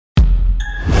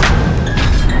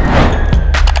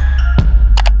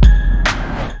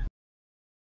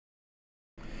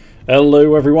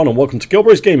Hello everyone and welcome to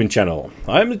GilBroz Gaming Channel.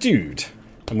 I am the Dude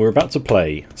and we're about to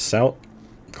play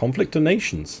Conflict of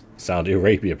Nations, Saudi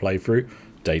Arabia playthrough,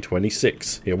 day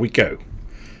 26. Here we go.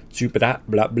 Super that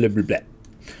blah blah blah blah.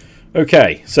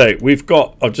 Okay, so we've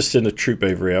got, I've just sent a troop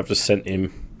over here. I've just sent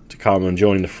him to come and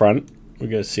join the front. We're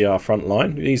going to see our front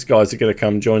line. These guys are going to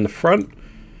come join the front.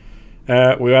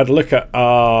 We had a look at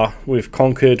our, we've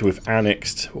conquered, we've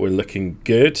annexed, we're looking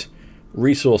good.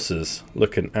 Resources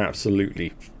looking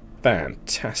absolutely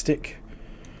fantastic.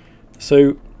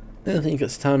 So I think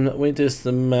it's time that we do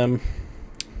some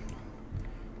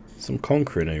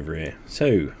conquering over here.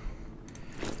 So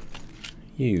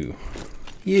you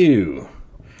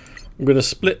I'm going to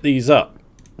split these up,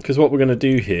 because what we're going to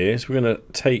do here is we're going to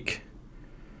take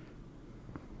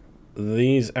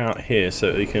these out here so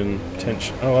that we can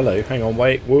potentially... Oh, hello, hang on,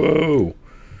 wait, whoa.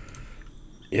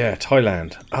 Yeah,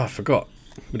 Thailand. Ah, I forgot.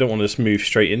 We don't want to just move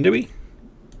straight in, do we?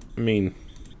 I mean,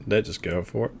 they're just going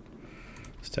for it.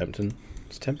 It's tempting.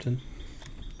 It's tempting.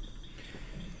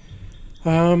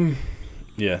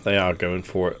 Yeah, they are going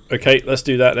for it. Okay, let's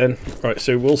do that then. Right,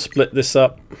 so we'll split this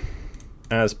up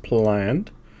as planned.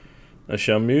 I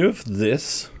shall move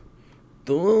this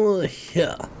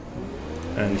here.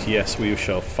 And yes, we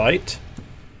shall fight.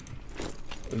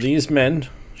 These men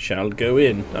shall go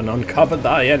in and uncover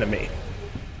thy enemy.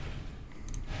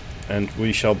 And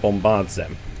we shall bombard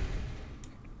them.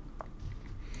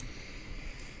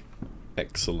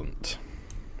 Excellent.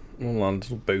 All our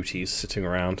little boaties sitting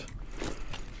around.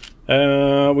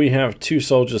 We have two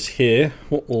soldiers here.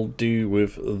 What we'll do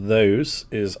with those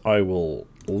is I will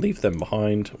leave them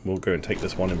behind. We'll go and take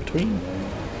this one in between.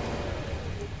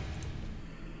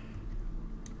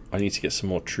 I need to get some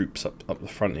more troops up the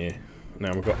front here.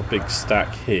 Now we've got a big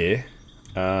stack here.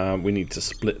 We need to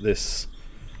split this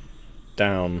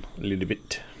down a little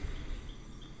bit.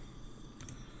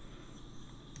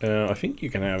 I think you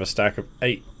can have a stack of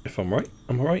 8 if I'm right.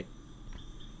 Am I right?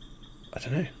 I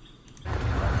don't know.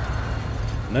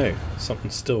 No,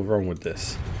 something's still wrong with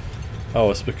this. Oh,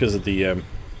 it's because of the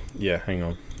yeah, hang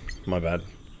on. My bad.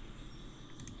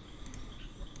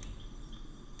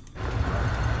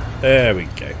 There we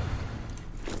go.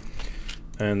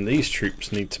 And these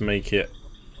troops need to make it...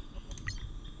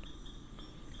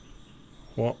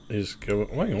 What is going...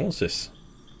 Hang on, what's this?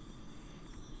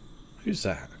 Who's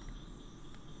that?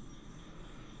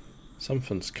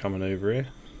 Something's coming over here.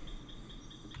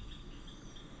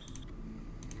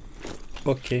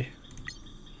 Okay.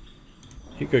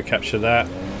 You go capture that.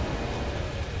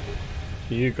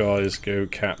 You guys go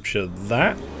capture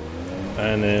that.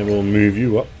 And then we'll move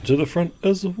you up to the front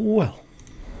as well.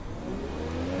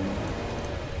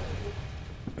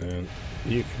 And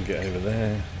you can get over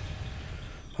there.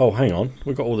 Oh, hang on.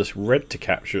 We've got all this red to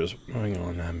capture. Hang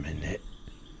on a minute.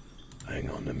 Hang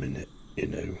on a minute, you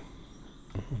know.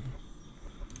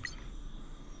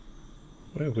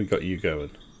 Where have we got you going?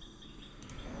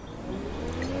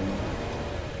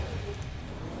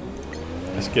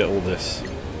 Let's get all this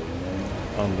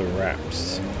under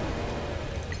wraps.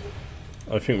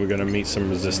 I think we're going to meet some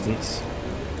resistance.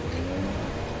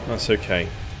 That's okay.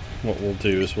 What we'll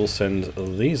do is we'll send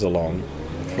these along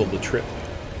for the trip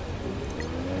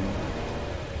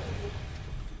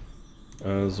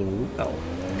as well.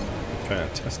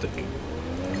 Fantastic.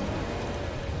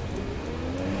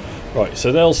 Right,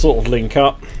 so they'll sort of link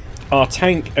up. Our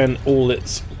tank and all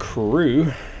its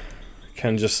crew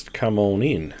can just come on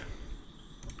in.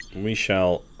 We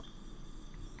shall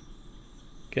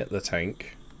get the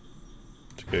tank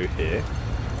to go here,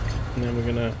 and then we're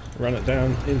going to run it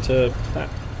down into that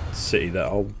city that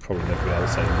I'll probably never be able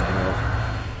to say the name of.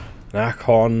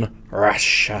 Nakhon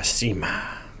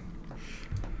Ratchasima.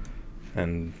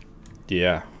 And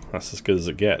yeah, that's as good as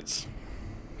it gets.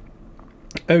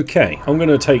 Okay, I'm going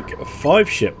to take 5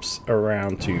 ships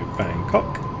around to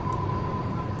Bangkok.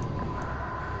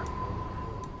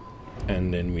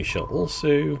 And then we shall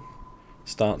also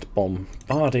start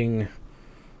bombarding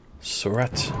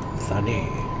Surat Thani.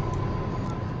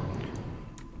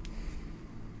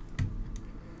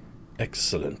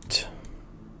 Excellent.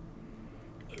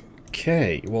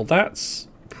 Okay, well that's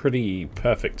pretty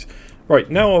perfect. Right,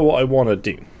 now what I want to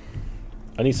do,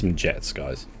 I need some jets,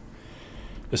 guys.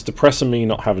 It's depressing me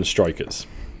not having strikers.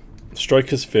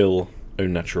 Strikers feel au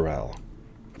naturel.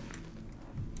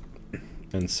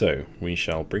 And so, we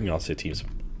shall bring our cities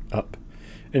up.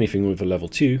 Anything with a level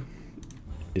 2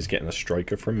 is getting a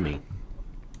striker from me.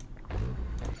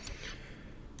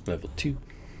 Level 2.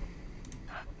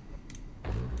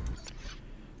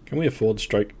 Can we afford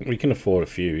strike? We can afford a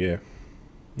few, yeah.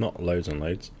 Not loads and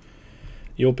loads.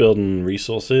 You're building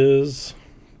resources.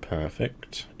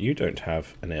 Perfect. You don't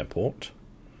have an airport.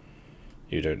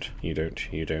 You don't. You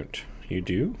don't. You don't. You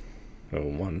do?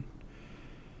 Level 1.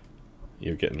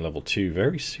 You're getting level 2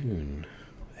 very soon.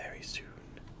 Very soon.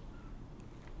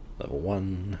 Level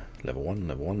 1. Level 1.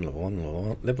 Level 1. Level 1. Level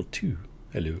 1. Level 2.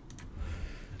 Hello.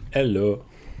 Hello.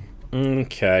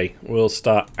 Okay. We'll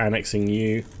start annexing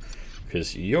you.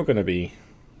 Because you're going to be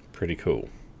pretty cool.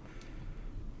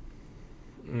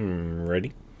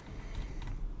 Ready?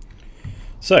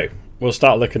 So, we'll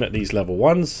start looking at these level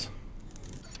 1s.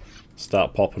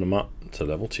 Start popping them up to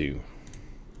level 2.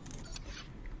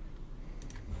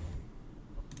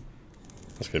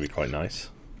 That's going to be quite nice.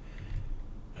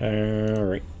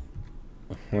 Alright.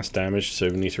 That's damaged, so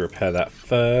we need to repair that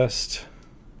first.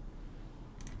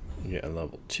 Get a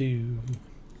level 2.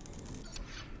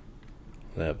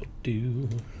 Level 2.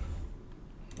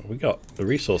 We got the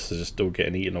resources are still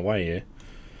getting eaten away here.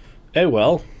 Oh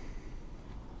well.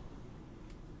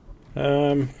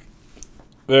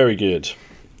 Very good.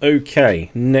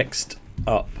 Okay, next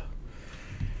up.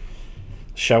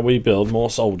 Shall we build more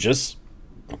soldiers?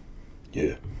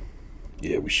 Yeah.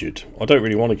 Yeah, we should. I don't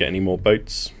really want to get any more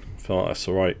boats. I feel like that's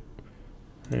alright.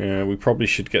 Yeah, we probably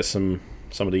should get some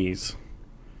of these.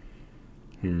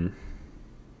 But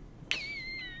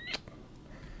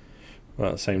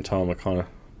at the same time, I kind of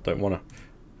don't want to.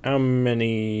 How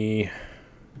many?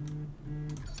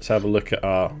 Let's have a look at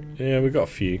our. Yeah, we've got a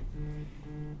few.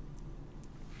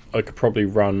 I could probably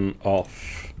run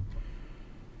off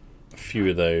a few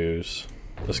of those.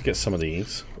 Let's get some of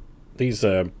these. These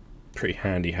are pretty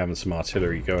handy, having some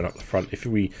artillery going up the front. If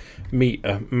we meet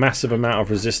a massive amount of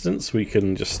resistance, we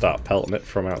can just start pelting it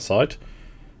from outside.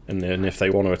 And then if they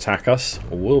want to attack us,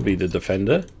 we'll be the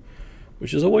defender,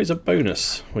 which is always a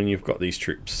bonus when you've got these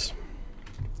troops.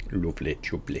 Lovely,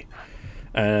 lovely.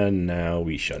 And now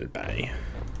we shall buy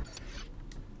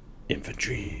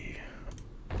infantry.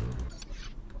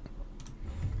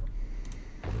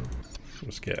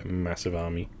 Let's get a massive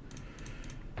army.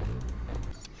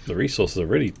 The resources have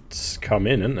really come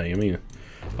in, haven't they? I mean,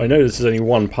 I know this is only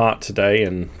one part today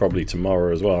and probably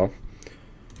tomorrow as well,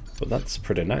 but that's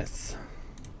pretty nice.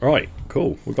 Right,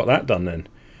 cool. We've got that done then.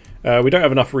 We don't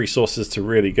have enough resources to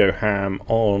really go ham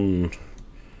on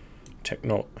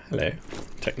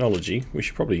technology. We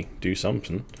should probably do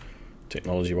something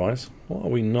technology-wise. What are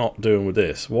we not doing with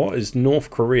this? What is North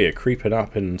Korea creeping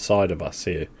up inside of us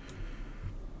here?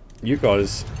 You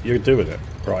guys, you're doing it.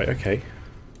 Right, okay.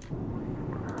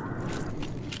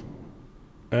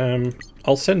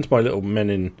 I'll send my little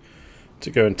men in to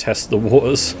go and test the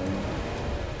waters.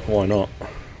 Why not?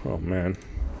 Oh man.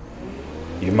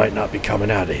 You might not be coming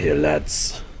out of here,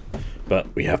 lads. But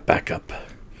we have backup.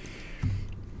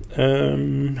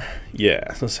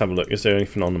 Yeah, let's have a look. Is there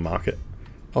anything on the market?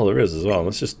 Oh, there is as well.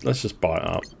 Let's just buy it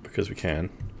up because we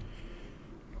can.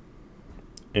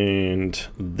 And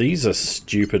these are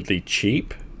stupidly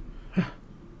cheap.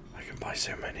 I can buy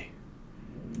so many.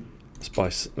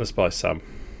 Let's buy some.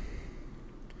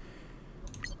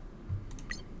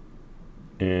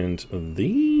 And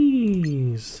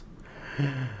these.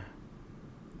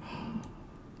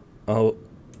 I'll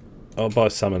buy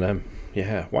some of them.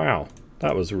 Yeah, wow.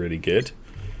 That was really good.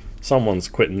 Someone's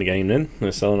quitting the game then.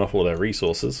 They're selling off all their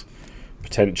resources.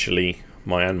 Potentially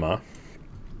Myanmar.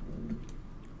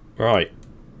 Right.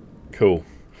 Cool.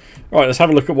 Right, let's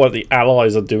have a look at what the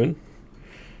Allies are doing.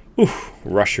 Oof,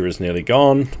 Russia is nearly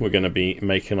gone. We're going to be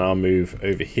making our move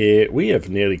over here. We have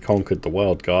nearly conquered the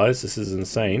world, guys. This is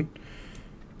insane.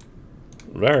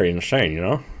 Very insane, you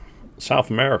know. South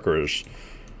America is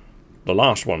the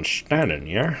last one standing,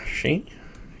 yeah? See?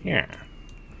 Yeah.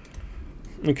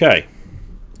 Okay.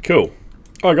 Cool.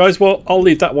 Alright guys, well, I'll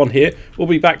leave that one here. We'll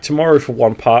be back tomorrow for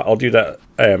one part. I'll do that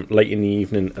late in the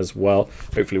evening as well.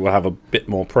 Hopefully we'll have a bit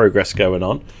more progress going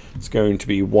on. It's going to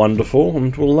be wonderful,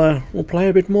 and we'll play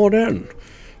a bit more then.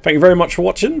 Thank you very much for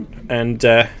watching, and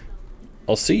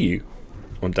I'll see you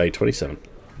on day 27.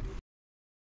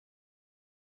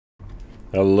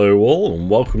 Hello all, and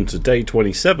welcome to day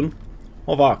 27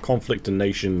 of our Conflict of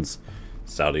Nations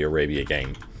Saudi Arabia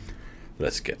game.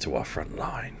 Let's get to our front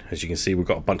line. As you can see, we've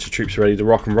got a bunch of troops ready to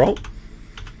rock and roll.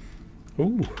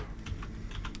 Ooh.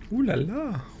 Ooh la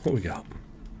la. What we got?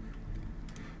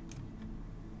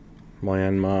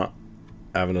 Myanmar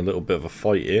having a little bit of a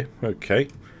fight here. Okay.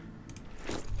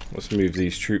 Let's move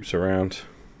these troops around.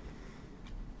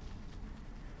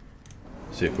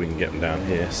 See if we can get them down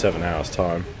here. 7 hours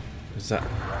time. Is that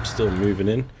still moving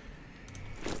in?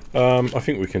 I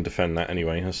think we can defend that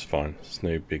anyway, that's fine. It's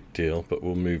no big deal, but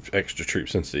we'll move extra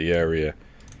troops into the area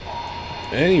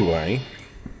anyway.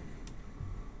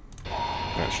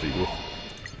 Actually, we'll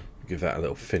give that a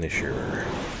little finisher.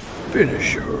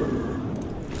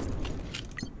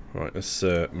 Right, let's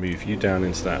move you down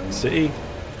into that city.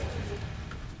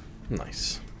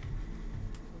 Nice.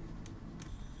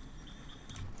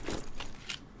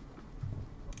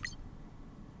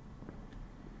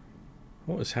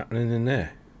 What is happening in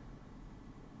there?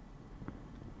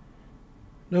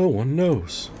 No one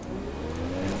knows.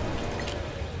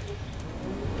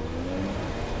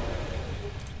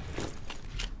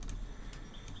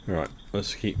 Right,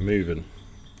 let's keep moving.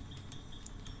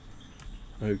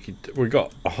 Okay, we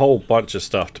got a whole bunch of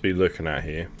stuff to be looking at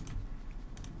here.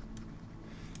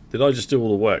 Did I just do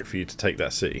all the work for you to take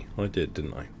that city? I did,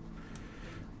 didn't I?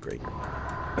 Great.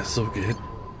 That's so good.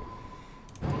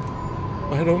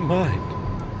 I don't mind.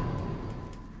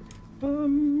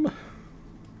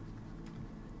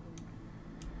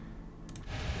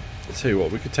 I'll tell you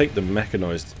what, we could take the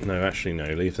mechanized... No, actually no,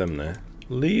 leave them there.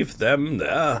 Leave them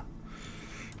there.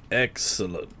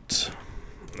 Excellent.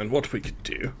 And what we could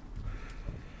do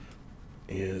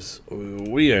is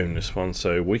we own this one,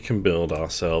 so we can build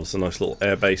ourselves a nice little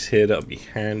airbase here. That'll be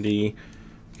handy.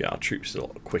 Get our troops a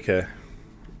lot quicker.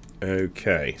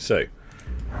 Okay, so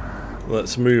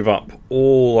let's move up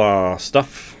all our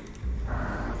stuff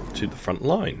to the front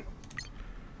line,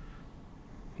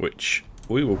 which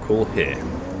we will call here.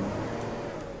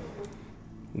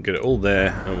 We'll get it all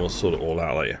there and we'll sort it all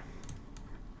out later.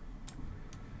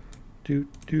 Do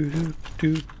do do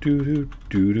do do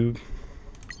do do.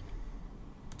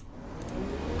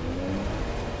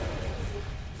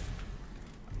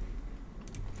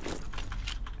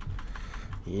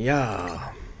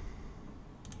 Yeah.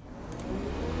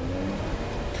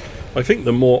 I think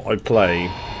the more I play,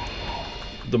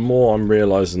 the more I'm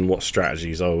realising what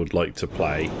strategies I would like to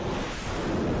play.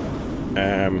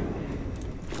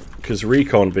 Because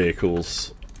recon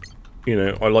vehicles, you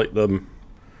know, I like them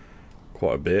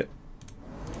quite a bit.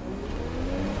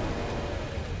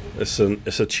 It's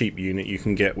a cheap unit you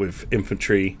can get with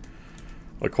infantry.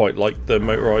 I quite like the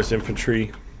motorised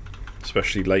infantry,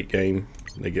 especially late game.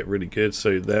 They get really good.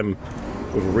 So them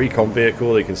with a recon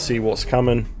vehicle, they can see what's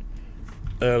coming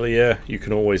earlier. You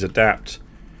can always adapt,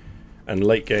 and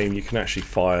late game you can actually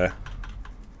fire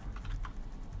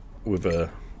with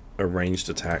a ranged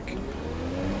attack.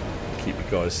 Keep you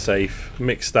guys safe.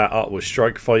 Mix that up with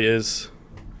strike fighters,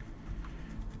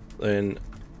 then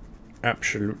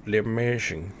absolutely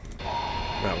amazing.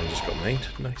 That one just got made.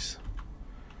 Nice.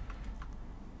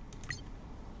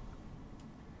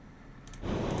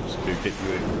 Let's go get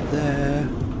you over there.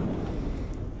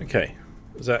 Okay.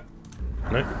 Is that...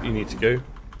 No, you need to go.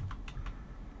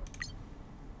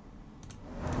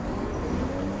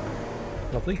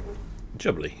 Lovely.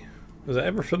 Jubbly. Is that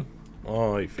everything?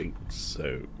 I think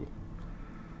so.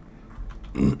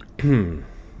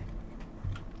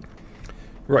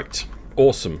 Right.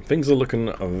 Awesome. Things are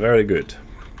looking very good.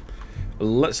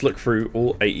 Let's look through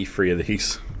all 83 of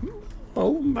these.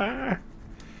 Oh my.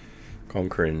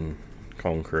 Conquering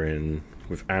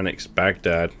with annexed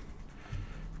Baghdad.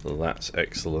 Well, that's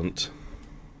excellent.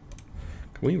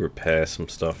 Can we repair some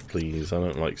stuff, please? I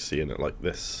don't like seeing it like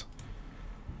this.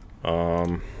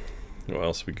 What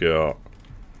else we got?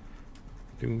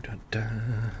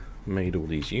 Made all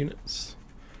these units.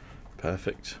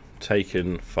 Perfect.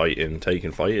 Taken, fighting,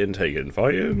 taken, fighting, taken,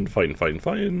 fighting, fighting, fighting,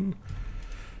 fighting.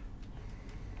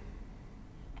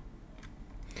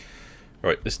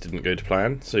 Right, this didn't go to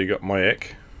plan, so you got my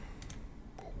Ek.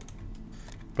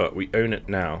 But we own it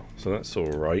now, so that's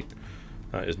alright.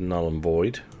 That is null and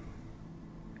void.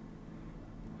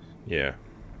 Yeah.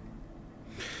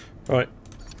 Right.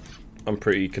 I'm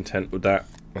pretty content with that.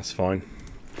 That's fine.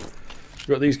 We've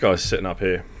got these guys sitting up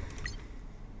here.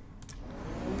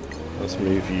 Let's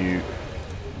move you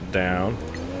down.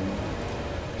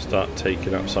 Start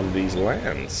taking up some of these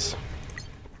lands.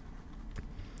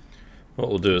 What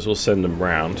we'll do is we'll send them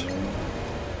round.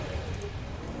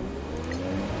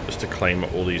 Just to claim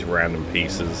up all these random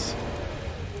pieces.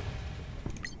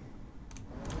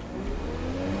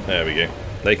 There we go.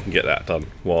 They can get that done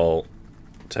while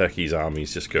Turkey's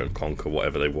armies just go and conquer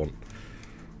whatever they want.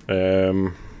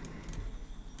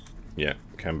 Yeah,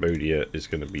 Cambodia is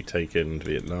going to be taken.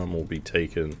 Vietnam will be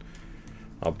taken.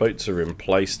 Our boats are in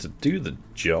place to do the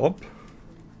job.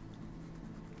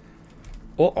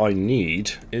 What I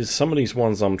need is some of these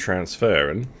ones I'm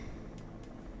transferring.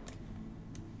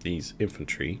 These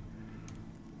infantry.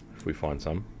 If we find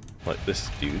some. Like this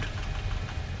dude.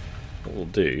 What we'll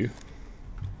do...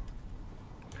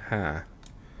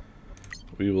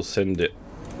 we will send it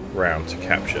round to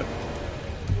capture.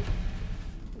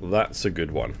 That's a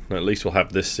good one. At least we'll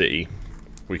have this city.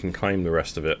 We can claim the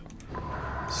rest of it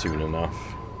soon enough.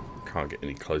 Can't get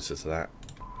any closer to that.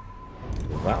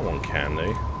 That one can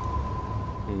though.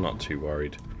 I'm not too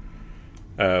worried.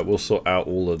 We'll sort out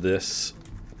all of this.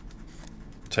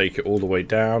 Take it all the way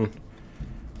down.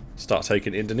 Start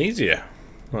taking Indonesia.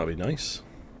 That'd be nice.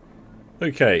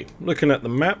 Okay, looking at the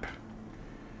map.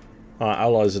 Our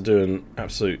allies are doing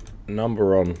absolute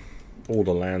number on all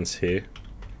the lands here.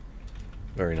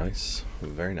 Very nice.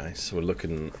 Very nice. We're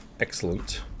looking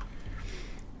excellent.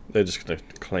 They're just going to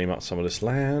claim up some of this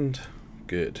land.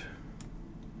 Good.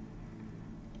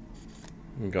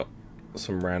 We've got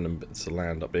some random bits of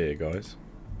land up here, guys.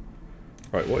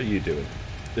 Right, what are you doing?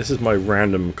 This is my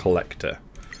random collector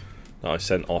that I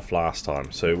sent off last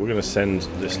time. So we're going to send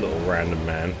this little random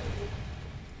man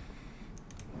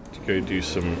to go do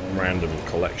some random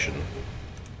collection.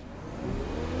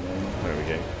 There we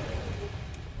go.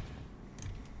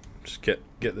 Just get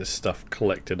this stuff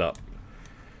collected up.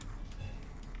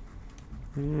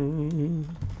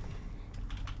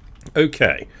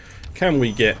 Okay, can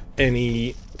we get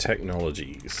any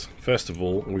technologies? First of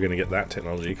all, we're going to get that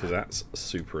technology because that's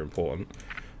super important,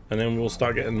 and then we'll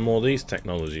start getting more of these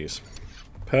technologies.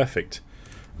 Perfect.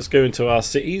 Let's go into our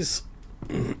cities.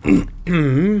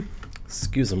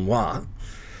 Excuse-moi.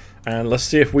 And let's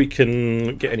see if we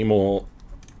can get any more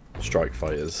strike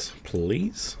fighters,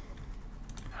 please.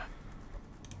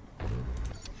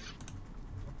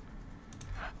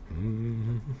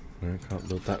 No, can't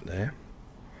build that there.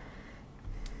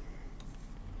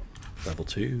 Level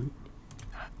 2.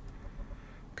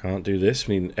 Can't do this.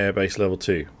 We need airbase level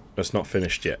 2. That's not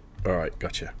finished yet. Alright,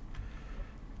 gotcha.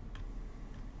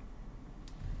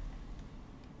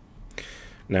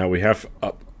 Now we have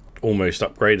almost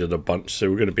upgraded a bunch,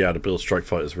 so we're going to be able to build strike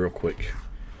fighters real quick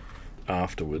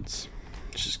afterwards,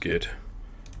 which is good.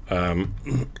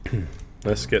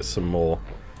 Let's get some more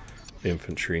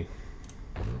infantry.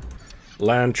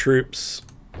 Land troops,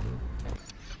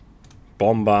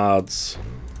 bombards,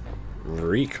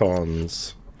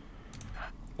 recons,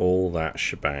 all that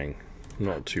shebang. I'm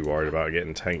not too worried about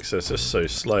getting tanks, it's just so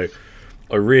slow.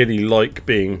 I really like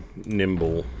being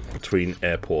nimble between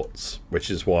airports, which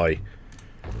is why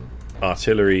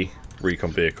artillery,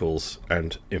 recon vehicles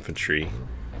and infantry,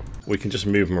 we can just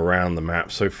move them around the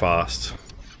map so fast.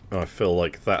 I feel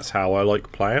like that's how I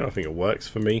like playing. I think it works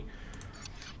for me.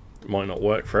 It might not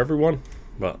work for everyone,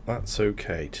 but that's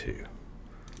okay too.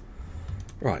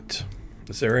 Right,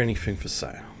 is there anything for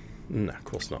sale? No, of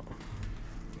course not.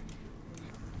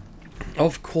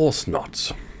 Of course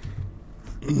not.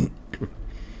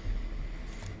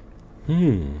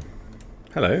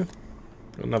 Hello.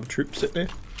 Got another troop sitting there.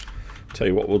 Tell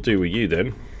you what we'll do with you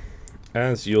then.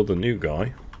 As you're the new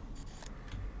guy,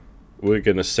 we're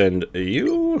going to send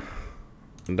you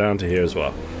down to here as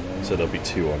well. So there'll be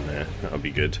 2 on there. That'll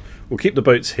be good. We'll keep the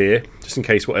boats here, just in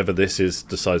case whatever this is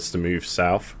decides to move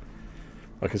south.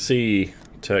 I can see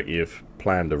Turkey have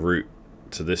planned a route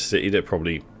to this city. They're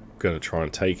probably going to try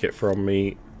and take it from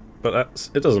me, but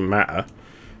it doesn't matter.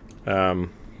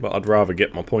 But I'd rather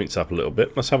get my points up a little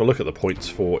bit. Let's have a look at the points,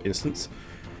 for instance.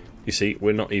 You see,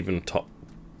 we're not even top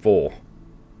 4.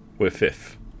 We're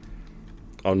 5th.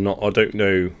 I don't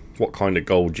know what kind of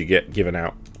gold you get given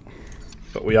out,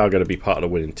 but we are going to be part of the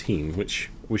winning team, which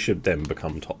we should then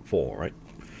become top 4, right?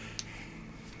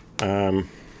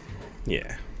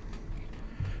 Yeah.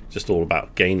 Just all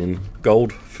about gaining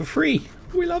gold for free.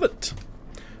 We love it.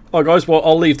 Alright guys, well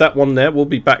I'll leave that one there. We'll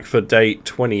be back for day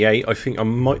 28. I think I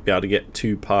might be able to get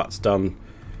 2 parts done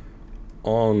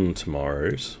on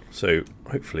tomorrow's. So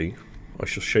hopefully I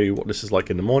shall show you what this is like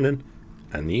in the morning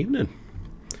and the evening.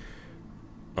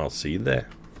 I'll see you there.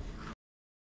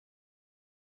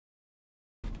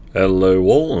 Hello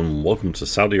all and welcome to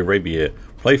Saudi Arabia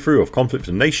playthrough of Conflict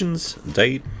of Nations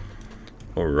day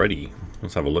already.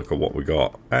 Let's have a look at what we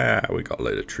got. We got a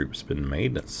load of troops been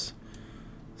made. It's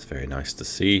very nice to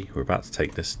see. We're about to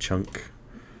take this chunk.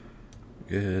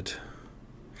 Good.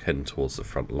 Heading towards the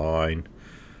front line.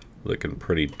 Looking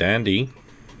pretty dandy.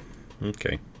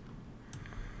 Okay.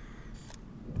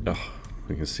 Oh,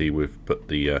 we can see we've put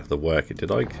the work.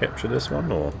 Did I capture this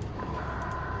one or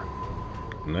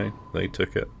no? They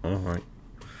took it. All right.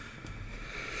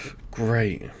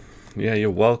 Great. Yeah,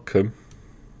 you're welcome.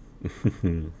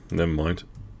 Never mind.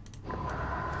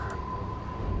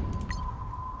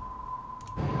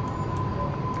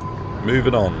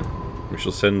 Moving on. We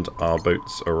shall send our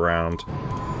boats around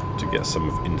to get some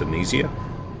of Indonesia.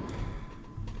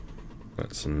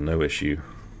 That's no issue.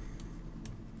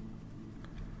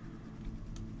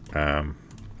 To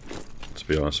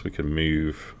be honest, we can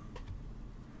move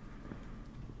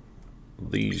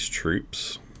these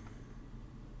troops.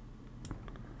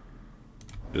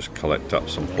 Just collect up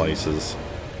some places.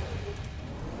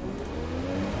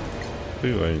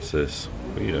 Who owns this?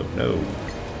 We don't know.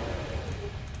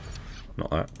 not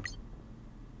that.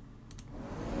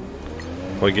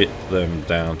 If I get them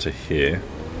down to here,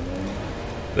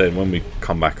 then when we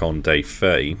come back on day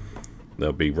 30,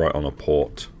 they'll be right on a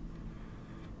port.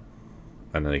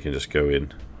 And then they can just go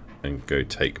in and go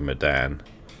take Medan.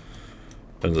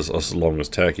 And as long as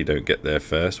Turkey don't get there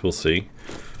first, we'll see.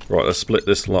 Right, let's split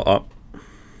this lot up.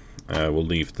 We'll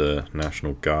leave the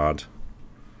National Guard.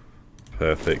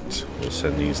 Perfect. We'll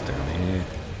send these down here.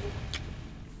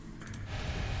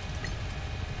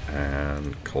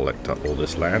 And collect up all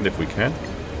this land if we can.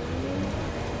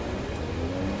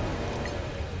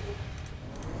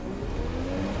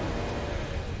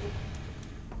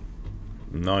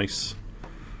 Nice.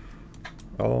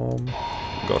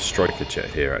 We've got a striker jet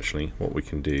here actually. What we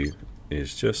can do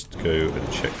is just go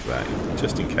and check that,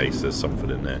 just in case there's something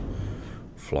in there.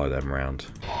 Fly them around.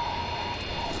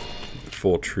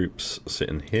 4 troops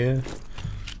sitting here.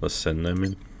 Let's send them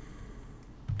in.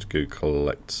 Let's go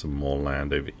collect some more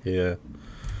land over here.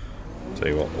 Tell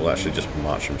you what, we'll actually just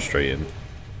march them straight in.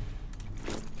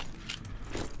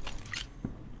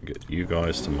 Get you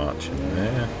guys to march in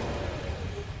there.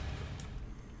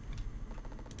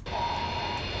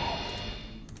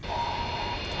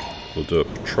 We'll do a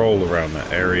patrol around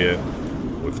that area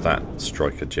with that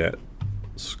striker jet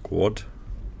squad.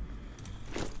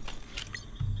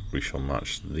 We shall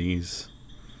march these.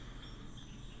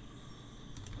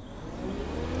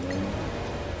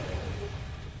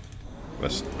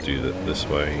 Let's do that this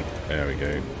way. There we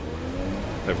go.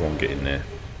 Everyone get in there.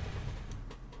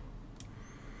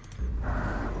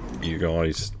 You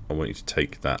guys, I want you to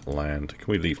take that land. Can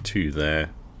we leave 2 there?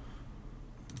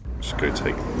 Just go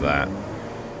take that.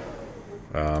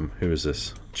 Who is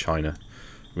this? China.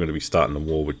 We're going to be starting a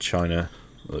war with China.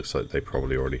 It looks like they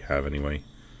probably already have anyway.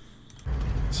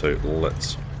 So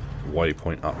let's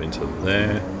waypoint up into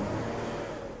there.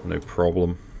 No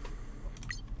problem.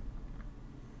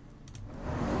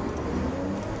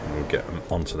 We'll get them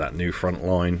onto that new front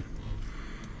line.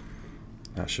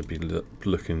 That should be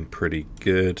looking pretty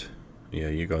good. Yeah,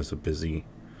 you guys are busy.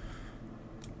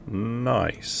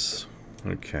 Nice.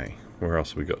 Okay, where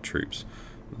else have we got troops?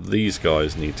 These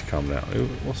guys need to come down. Ooh,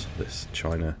 what's this?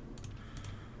 China,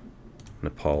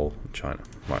 Nepal, China.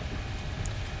 Right.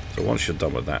 So once you're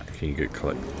done with that, can you go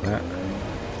collect that?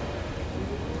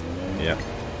 Yep,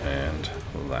 and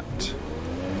that.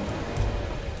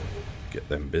 Get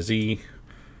them busy.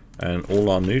 And all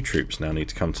our new troops now need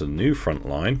to come to the new front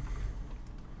line,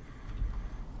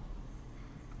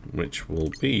 which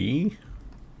will be...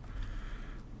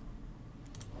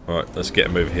 Alright, let's get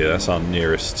them over here. That's our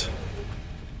nearest...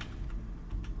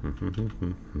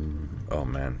 Oh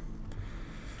man,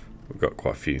 we've got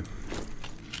quite a few.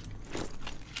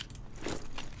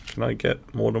 Can I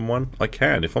get more than one? I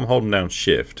can if I'm holding down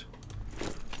shift.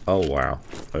 Oh wow,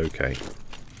 okay.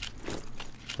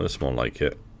 That's more like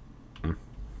it.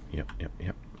 Yep.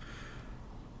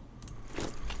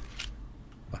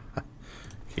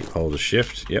 Keep hold of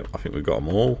shift. Yep, I think we've got them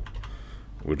all.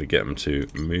 Would we get them to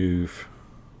move?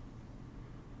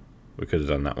 We could have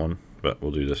done that one, but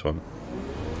we'll do this one.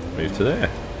 Move to there.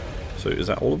 So is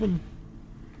that all of them?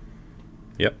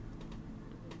 Yep.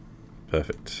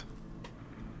 Perfect.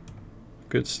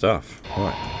 Good stuff.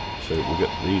 Right. So we'll get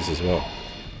these as well.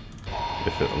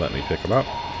 If it'll let me pick them up.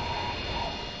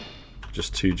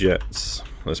 Just 2 jets.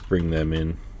 Let's bring them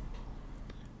in.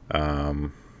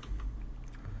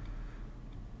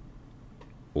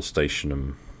 We'll station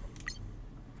them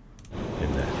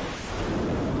in there.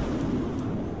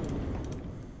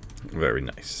 Very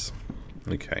nice.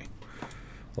 Okay.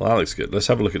 Well, that looks good. Let's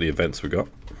have a look at the events we got.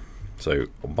 So,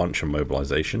 a bunch of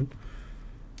mobilization.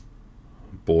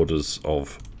 Borders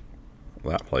of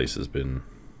that place has been...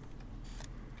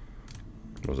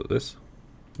 Was it this?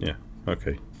 Yeah,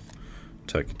 okay.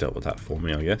 Turkey dealt with that for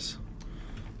me, I guess.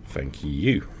 Thank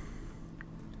you.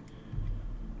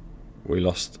 We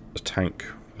lost a tank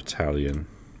battalion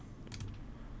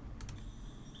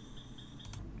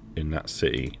in that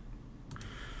city.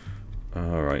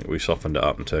 Alright, we softened it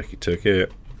up in Turkey took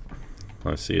it.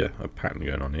 I see a pattern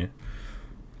going on here.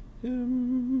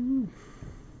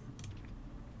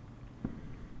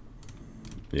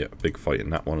 Yeah, big fight in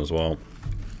that one as well.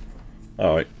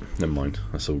 Alright, never mind.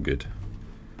 That's all good.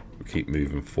 We'll keep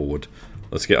moving forward.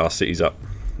 Let's get our cities up.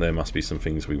 There must be some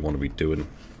things we want to be doing.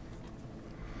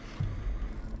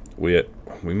 We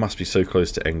must be so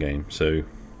close to endgame, so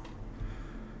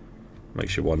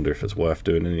makes you wonder if it's worth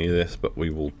doing any of this, but we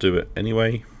will do it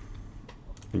anyway.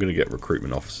 I'm going to get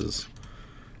recruitment officers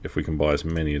if we can buy as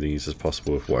many of these as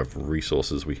possible with whatever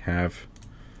resources we have.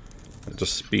 And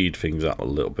just speed things up a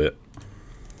little bit.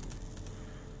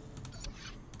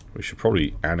 We should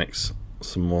probably annex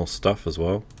some more stuff as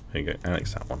well. There you go,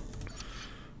 annex that one.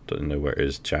 Don't know where it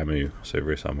is. Jammu, it's over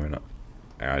here somewhere. Not,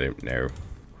 I don't know.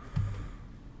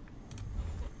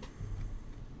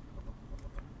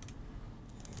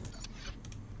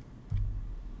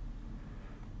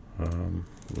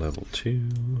 Level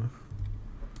 2.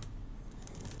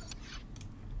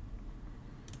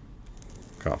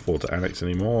 Can't afford to annex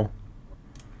anymore.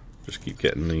 Just keep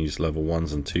getting these level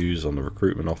 1s and 2s on the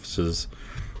recruitment officers.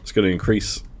 It's going to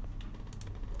increase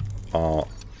our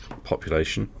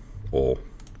population, or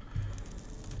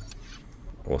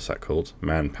what's that called?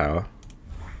 Manpower.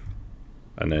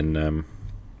 And then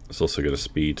it's also going to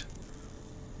speed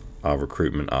our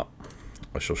recruitment up.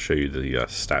 I shall show you the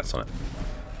stats on it.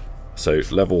 So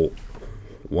level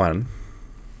 1.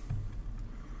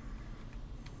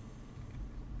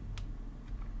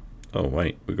 Oh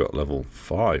wait, we got level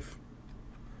 5.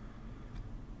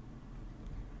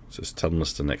 So it's telling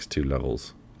us the next 2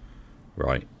 levels.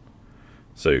 Right.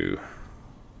 So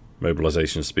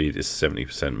mobilization speed is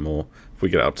 70% more. If we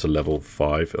get up to level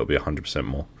 5, it'll be 100%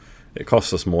 more. It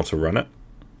costs us more to run it.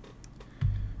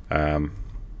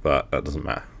 But that doesn't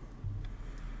matter,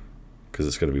 because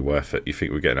it's going to be worth it. You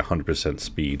think we're getting 100%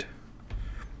 speed,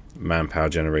 manpower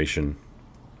generation,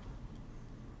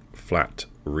 flat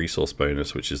resource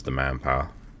bonus, which is the manpower.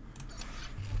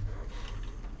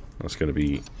 That's going to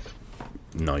be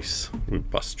nice. We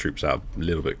bust troops out a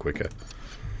little bit quicker.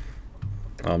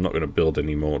 I'm not going to build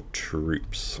any more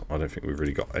troops. I don't think we've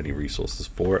really got any resources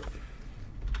for it.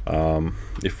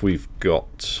 If we've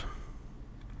got...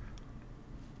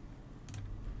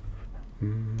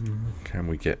 Can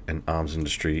we get an arms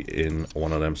industry in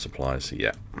one of them supplies?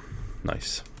 Yeah.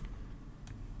 Nice.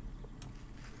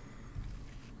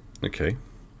 Okay.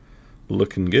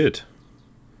 Looking good.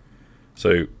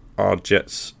 So our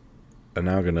jets are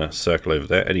now going to circle over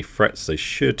there. Any threats, they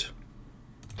should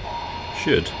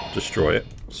destroy it.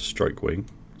 It's a strike wing.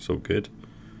 It's all good.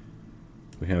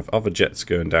 We have other jets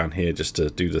going down here just to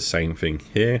do the same thing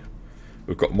here.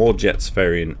 We've got more jets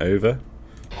ferrying over.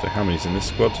 So how many's in this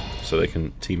squad? So they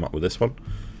can team up with this one.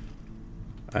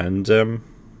 And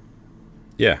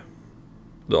yeah,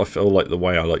 I feel like the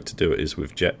way I like to do it is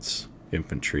with jets,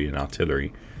 infantry and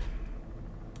artillery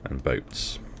and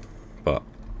boats. But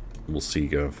we'll see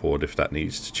going forward if that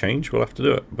needs to change. We'll have to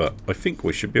do it. But I think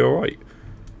we should be alright.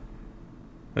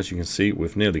 As you can see,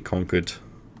 we've nearly conquered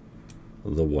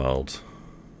the world.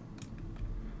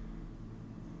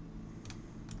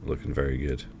 Looking very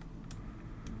good.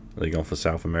 Are they gone for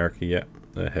South America yet?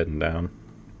 They're heading down.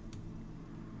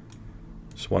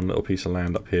 Just one little piece of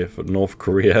land up here for North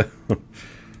Korea.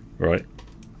 Right.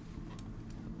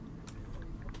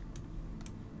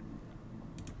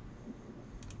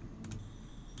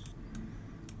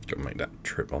 Got to make that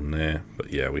trip on there.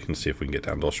 But yeah, we can see if we can get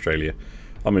down to Australia.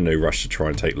 I'm in no rush to try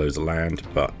and take loads of land,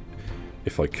 but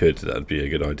if I could, that'd be a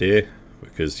good idea,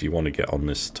 because you want to get on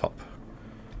this top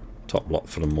lot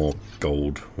for the more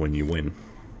gold when you win.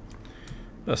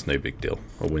 That's no big deal.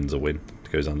 A win's a win.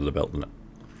 It goes under the belt, doesn't it?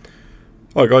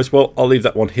 Alright guys, well, I'll leave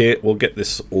that one here. We'll get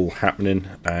this all happening,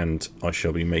 and I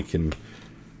shall be making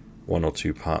 1 or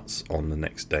 2 parts on the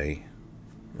next day.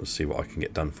 We'll see what I can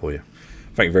get done for you.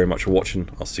 Thank you very much for watching.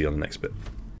 I'll see you on the next bit.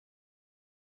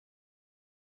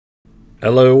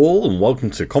 Hello all, and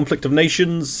welcome to Conflict of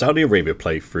Nations Saudi Arabia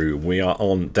playthrough. We are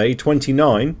on day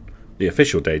 29, the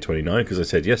official day 29, because I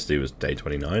said yesterday was day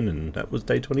 29 and that was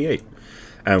day 28.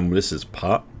 And this is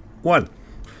part 1.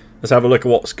 Let's have a look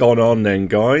at what's gone on then,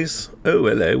 guys. Oh,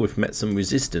 hello, we've met some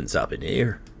resistance up in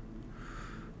here.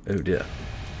 Oh dear.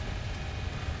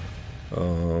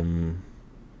 Have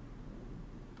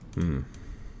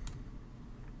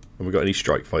we got any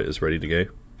strike fighters ready to go?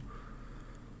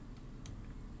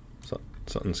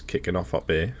 Something's kicking off up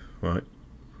here, right?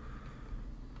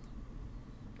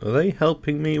 Are they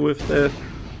helping me with their...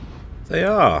 They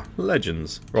are!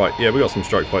 Legends. Right, yeah, we got some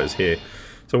strike fighters here.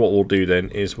 So what we'll do then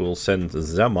is we'll send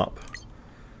them up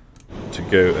to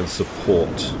go and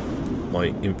support my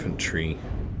infantry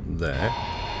there.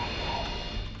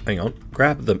 Hang on,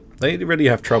 grab them. They already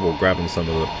have trouble grabbing some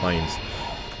of the planes.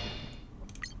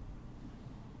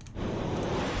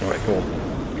 Alright, come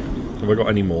on. Have I got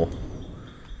any more?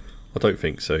 I don't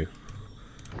think so.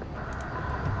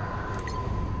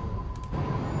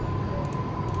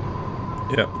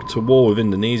 Yeah, to war with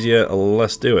Indonesia,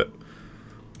 let's do it.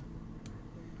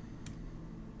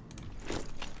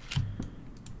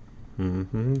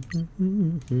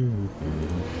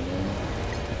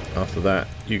 After that,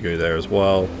 you go there as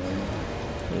well.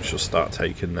 We shall start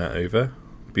taking that over.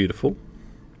 Beautiful.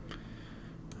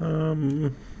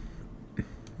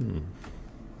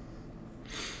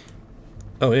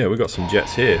 Oh yeah, we got some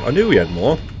jets here. I knew we had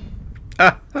more.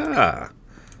 Aha!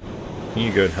 Can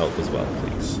you go and help as well,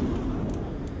 please?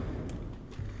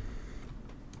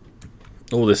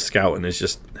 All this scouting is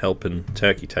just helping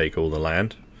Turkey take all the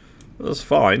land. That's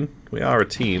fine. We are a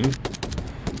team.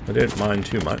 I don't mind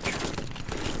too much.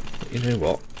 But you know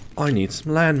what? I need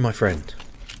some land, my friend.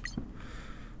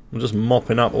 I'm just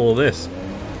mopping up all this.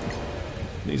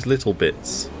 These little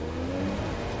bits.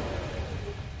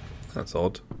 That's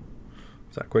odd.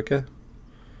 Is that quicker?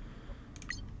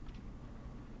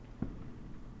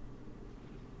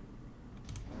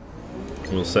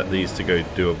 We'll set these to go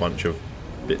do a bunch of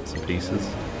bits and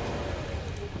pieces.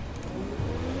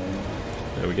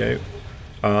 There we go.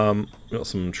 We've got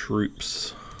some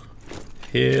troops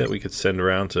here we could send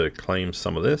around to claim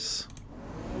some of this.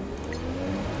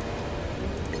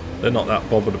 They're not that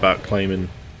bothered about claiming...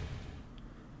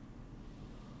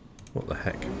 What the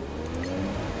heck?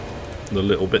 The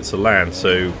little bits of land,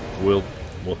 so we'll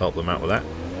help them out with that.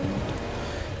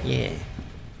 Yeah.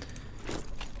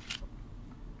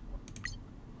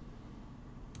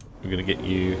 We're gonna get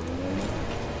you...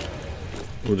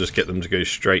 We'll just get them to go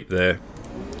straight there.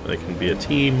 They can be a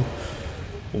team.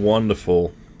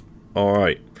 Wonderful.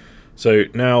 Alright. So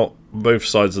now both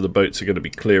sides of the boats are going to be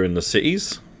clearing the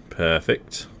cities.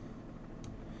 Perfect.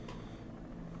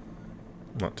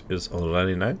 That is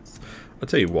already nice. I'll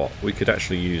tell you what, we could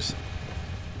actually use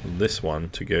this one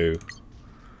to go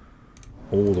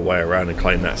all the way around and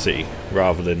claim that city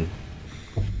rather than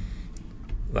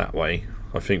that way.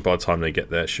 I think by the time they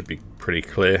get there it should be pretty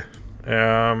clear.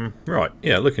 Right,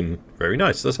 yeah, looking very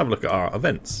nice. Let's have a look at our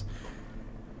events.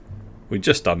 We've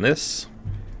just done this.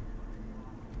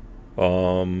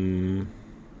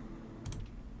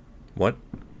 What?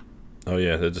 Oh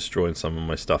yeah, they're destroying some of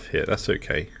my stuff here. That's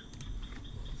okay.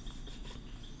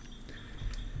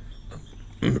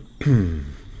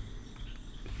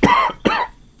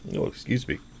 Oh, excuse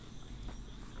me.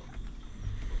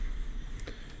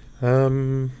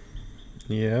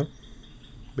 Yeah.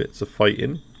 Bits of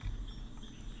fighting.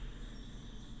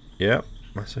 Yeah,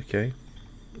 that's okay.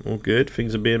 All good.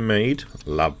 Things are being made.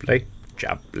 Lovely.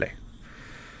 Jubbly.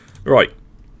 Right.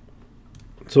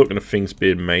 Talking of things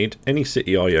being made, any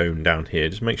city I own down here,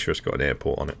 just make sure it's got an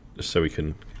airport on it, just so we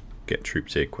can get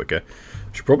troops here quicker.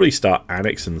 Should probably start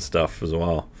annexing stuff as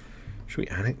well. Should we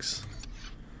annex?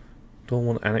 Do I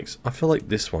want to annex? I feel like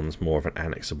this one's more of an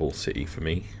annexable city for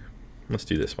me. Let's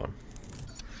do this one.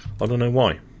 I don't know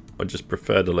why. I just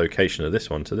prefer the location of this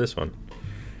one to this one.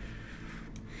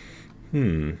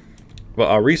 Well,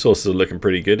 our resources are looking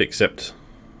pretty good, except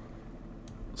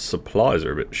supplies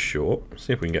are a bit short.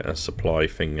 See if we can get a supply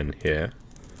thing in here.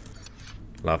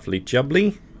 Lovely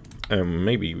jubbly.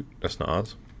 Maybe that's not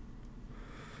ours.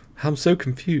 I'm so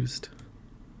confused.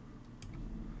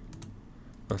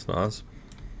 That's not ours.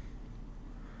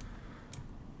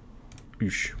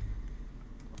 Oosh.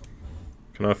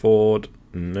 Can I afford?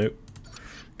 Nope.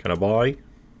 Can I buy?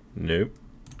 Nope.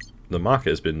 The market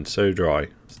has been so dry.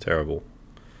 It's terrible.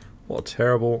 What a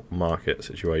terrible market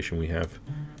situation we have.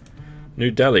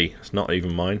 New Delhi. It's not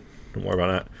even mine. Don't worry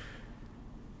about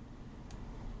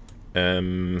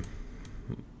that.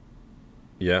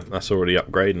 Yeah, that's already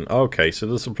upgrading. Oh, okay, so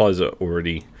the supplies are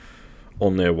already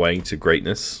on their way to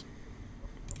greatness.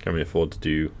 Can we afford to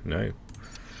do... No.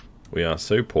 We are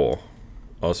so poor.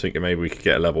 I was thinking maybe we could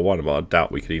get a level 1, but I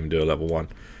doubt we could even do a level 1.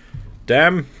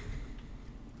 Damn.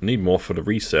 Need more for the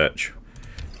research.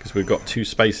 Because we've got 2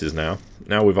 spaces now.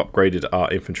 Now we've upgraded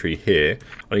our infantry here.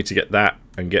 I need to get that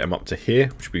and get them up to here,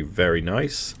 which would be very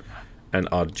nice. And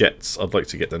our jets, I'd like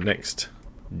to get the next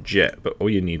jet, but all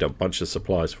you need are a bunch of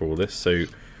supplies for all this, so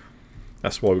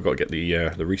that's why we've got to get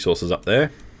the resources up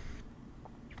there.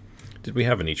 Did we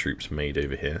have any troops made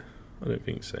over here? I don't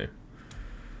think so.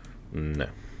 No.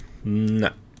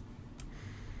 No.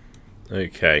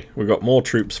 Okay, we've got more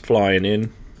troops flying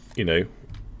in. You know,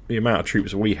 the amount of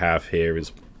troops we have here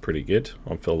is pretty good.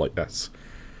 I feel like that's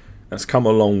come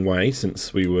a long way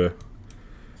since we were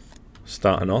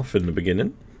starting off in the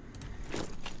beginning.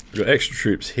 We've got extra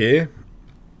troops here.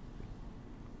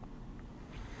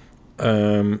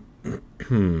 I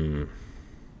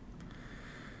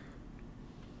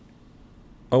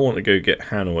want to go get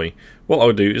Hanoi. What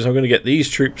I'll do is I'm going to get these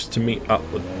troops to meet up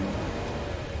with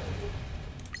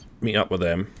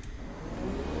them.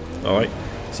 Alright,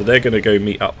 so they're going to go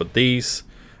meet up with these,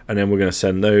 and then we're going to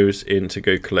send those in to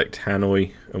go collect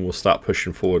Hanoi, and we'll start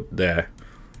pushing forward there.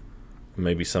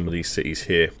 Maybe some of these cities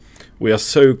here. We are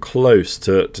so close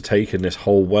to taking this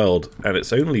whole world, and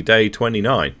it's only day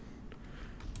 29.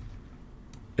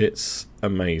 It's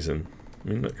amazing. I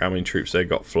mean, look how many troops they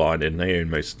got flying in. They own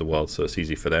most of the world, so it's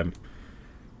easy for them.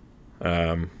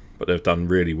 but they've done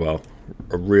really well.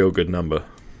 A real good number.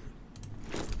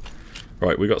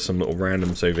 Right, we got some little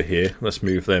randoms over here. Let's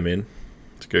move them in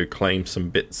to go claim some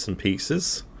bits and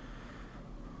pieces.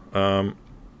 Oh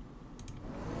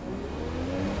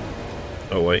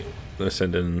wait, they're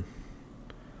sending...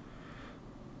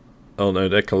 Oh no,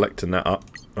 they're collecting that up.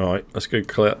 Alright, let's go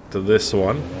collect this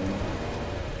one.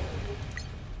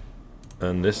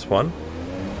 And this one.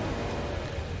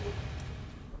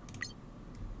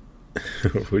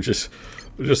 we're just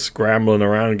scrambling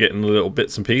around getting little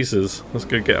bits and pieces. Let's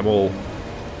go get them all.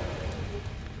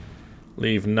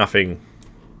 Leave nothing.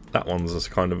 That one's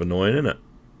just kind of annoying, isn't it?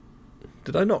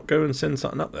 Did I not go and send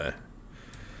something up there?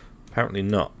 Apparently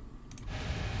not.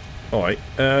 Alright,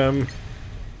 I'm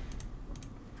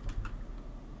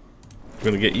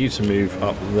going to get you to move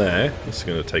up there. This is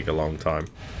going to take a long time.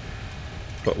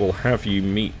 But we'll have you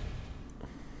meet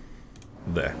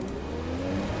there.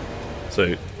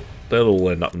 So they'll all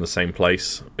end up in the same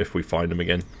place if we find them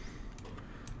again.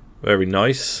 Very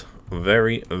nice.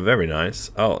 Very, very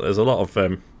nice. Oh, there's a lot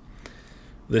of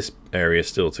this area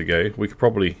still to go. We could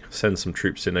probably send some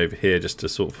troops in over here just to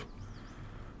sort of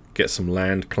get some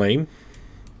land claim.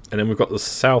 And then we've got the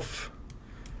South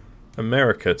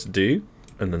America to do.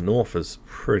 And the North is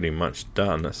pretty much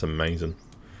done. That's amazing.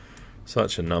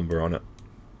 Such a number on it.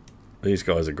 These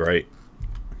guys are great.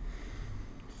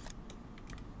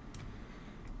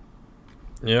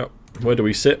 Yep. Where do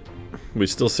we sit? We're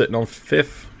still sitting on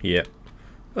 5th? Yep.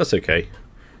 That's okay.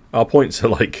 Our points are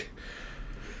like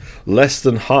less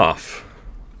than half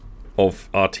of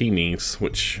our teamies,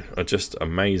 which are just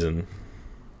amazing.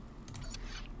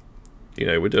 You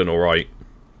know, we're doing alright,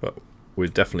 but we're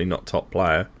definitely not top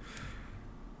player.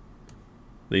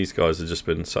 These guys have just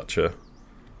been such a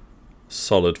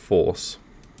solid force.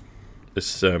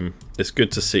 It's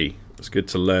good to see. It's good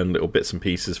to learn little bits and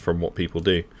pieces from what people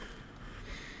do.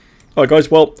 Alright guys,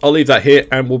 well, I'll leave that here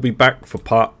and we'll be back for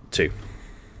part 2.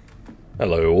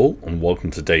 Hello all, and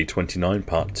welcome to day 29,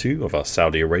 part 2 of our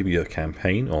Saudi Arabia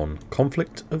campaign on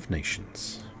Conflict of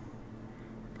Nations.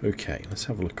 Okay, let's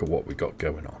have a look at what we got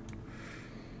going on.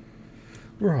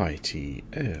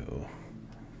 Righty-o.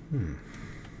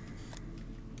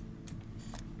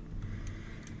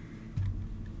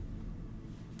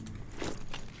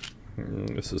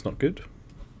 This is not good.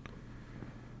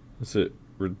 Is it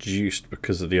reduced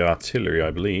because of the artillery, I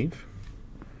believe?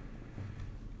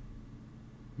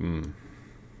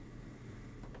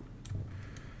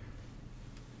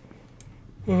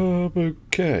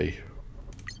 Okay.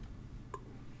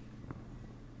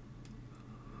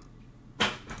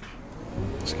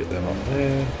 Let's get them up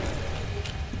there.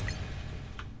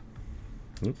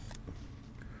 Oop.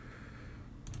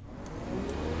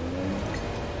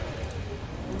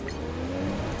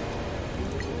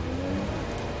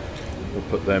 We'll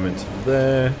put them into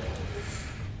there.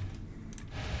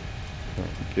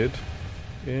 That'll be good.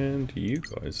 And you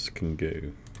guys can go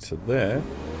to there.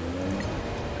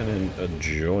 And then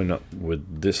join up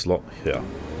with this lot here.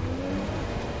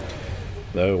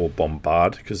 They will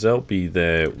bombard because they'll be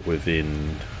there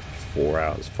within 4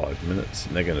 hours, 5 minutes,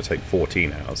 and they're going to take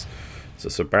 14 hours. So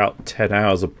it's about 10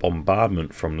 hours of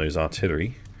bombardment from those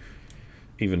artillery.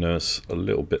 Even though it's a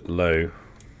little bit low,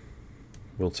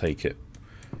 we'll take it.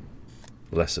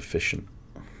 Less efficient.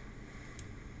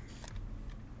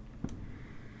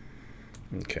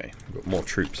 Okay, we've got more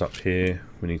troops up here.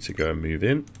 We need to go and move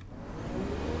in.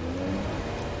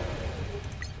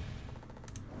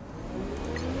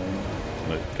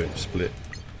 No, don't split.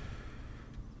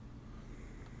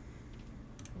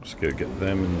 Let's go get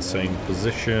them in the same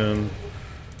position.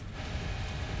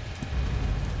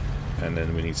 And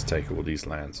then we need to take all these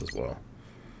lands as well.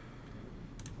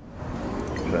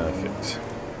 Perfect.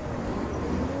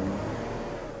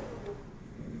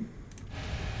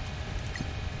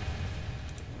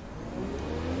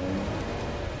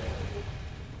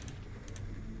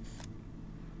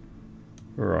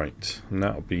 Right, and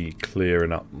that'll be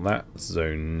clearing up that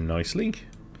zone nicely.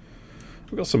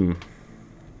 We've got some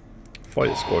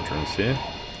fighter squadrons here.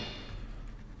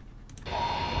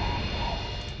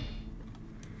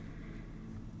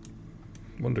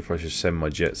 Wonder if I should send my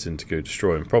jets in to go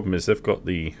destroy them. Problem is they've got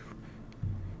the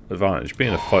advantage.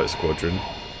 Being a fighter squadron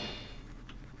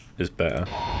is better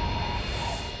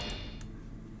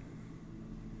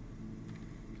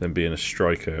than being a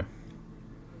striker.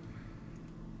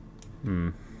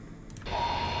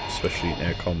 Especially in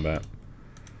air combat.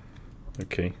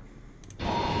 Okay.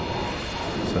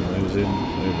 Send those in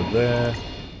over there.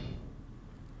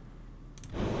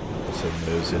 Send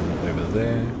those in over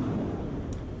there.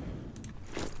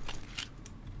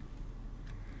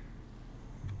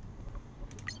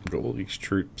 Got all these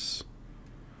troops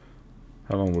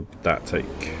How long would that take?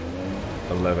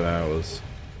 11 hours.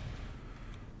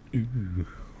 Ooh.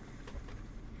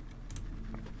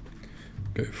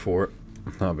 Go for it.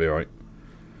 That'll be alright.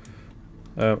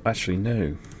 Actually,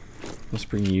 no. Let's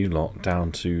bring you lot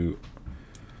down to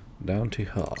her.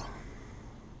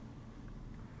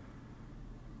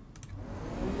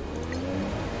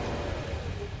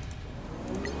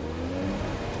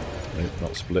 Nope,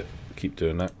 not split. Keep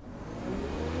doing that.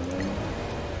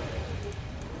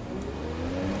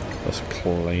 Let's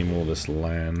claim all this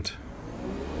land.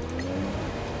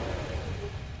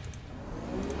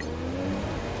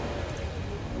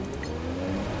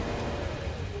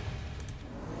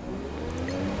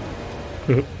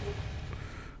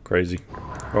 Crazy.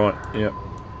 Right, yeah.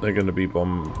 They're going to be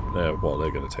bomb. Well,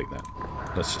 they're going to take that.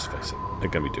 Let's just face it. They're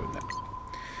going to be doing that.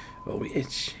 Oh,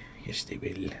 yes. Yes, they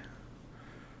will.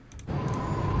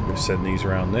 We'll send these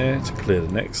around there to clear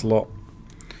the next lot.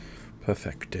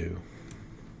 Perfecto.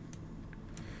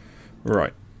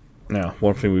 Right. Now,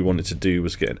 one thing we wanted to do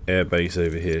was get an airbase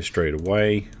over here straight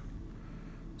away,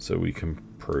 so we can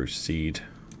proceed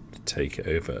to take it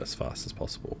over as fast as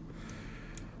possible.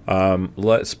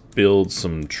 Let's build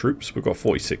some troops. We've got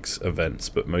 46 events,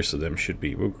 but most of them should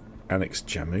be... We'll annex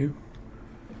Jammu.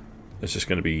 It's just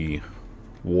going to be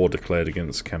war declared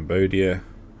against Cambodia,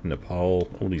 Nepal,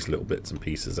 all these little bits and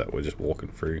pieces that we're just walking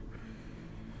through.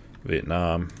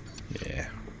 Vietnam. Yeah.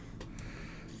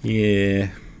 Yeah.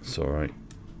 It's alright.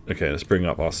 Okay, let's bring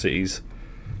up our cities.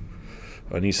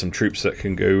 I need some troops that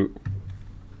can go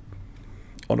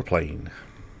on a plane.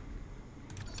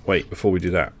 Wait, before we do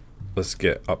that, let's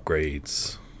get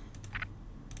upgrades.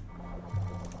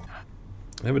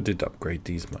 I never did upgrade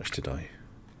these much, did I?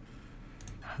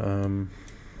 I'd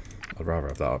rather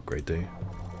have that upgrade, do.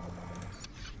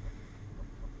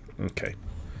 Okay.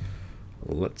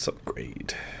 Well, let's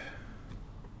upgrade.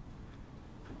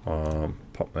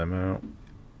 Pop them out.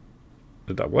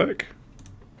 Did that work?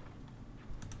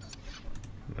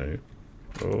 No.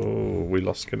 Oh, we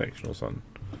lost connection or something.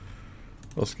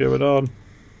 What's going on?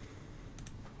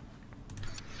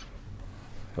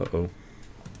 Uh-oh.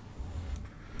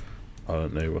 I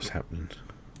don't know what's happening.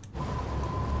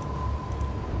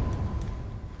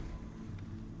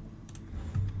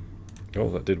 Oh,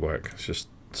 that did work. It's just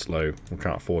slow. We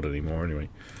can't afford it anymore anyway.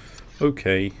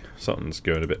 Okay, something's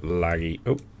going a bit laggy.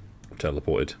 Oh,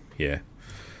 teleported. Yeah.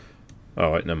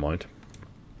 Alright, never mind.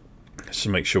 Let's just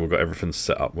make sure we've got everything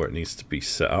set up where it needs to be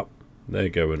set up. They're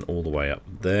going all the way up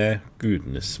there.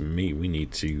 Goodness me, we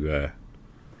need to...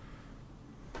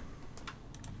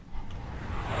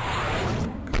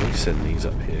 Can we send these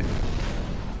up here?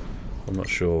 I'm not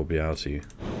sure we'll be able to.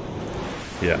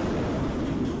 Yeah.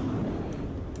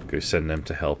 Go send them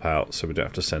to help out so we don't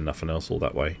have to send nothing else all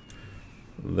that way.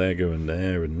 They're going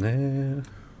there and there.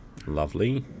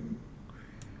 Lovely.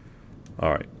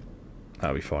 Alright.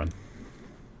 That'll be fine.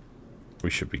 We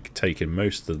should be taking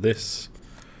most of this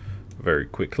very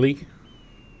quickly.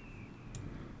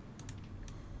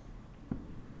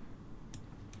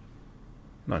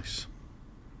 Nice.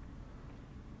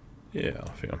 Yeah, I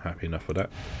think I'm happy enough with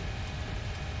that.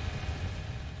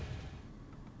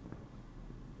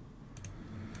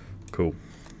 Cool.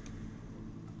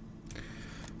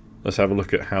 Let's have a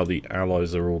look at how the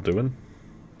allies are all doing.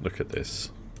 Look at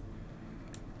this.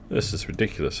 This is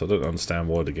ridiculous. I don't understand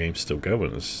why the game's still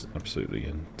going. It's absolutely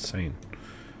insane.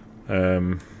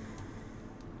 Yeah,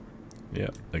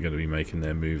 they're going to be making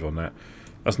their move on that.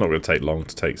 That's not going to take long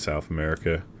to take South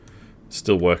America.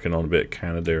 Still working on a bit of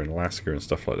Canada and Alaska and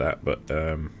stuff like that, but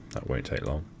that won't take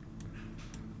long.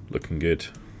 Looking good.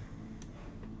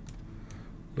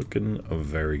 Looking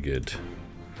very good.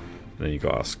 And then you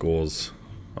got our scores.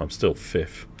 I'm still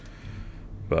 5th,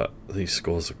 but these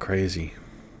scores are crazy.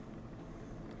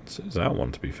 So is that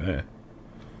one, to be fair.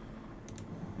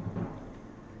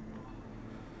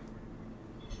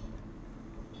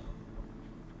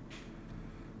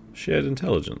 Shared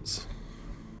intelligence.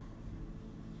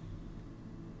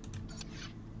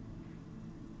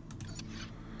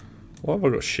 Why have I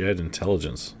got shared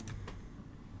intelligence?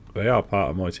 They are part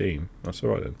of my team. That's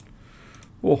alright then.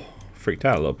 Oh, freaked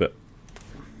out a little bit.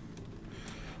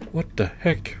 What the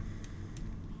heck?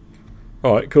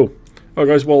 Alright, cool.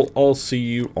 Alright guys, well, I'll see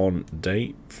you on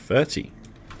day 30.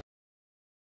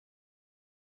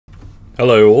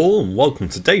 Hello all, and welcome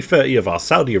to day 30 of our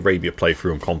Saudi Arabia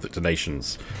playthrough on Conflict of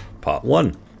Nations, part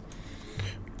 1.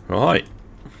 Alright,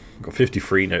 got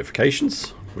 53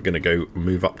 notifications. We're going to go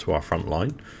move up to our front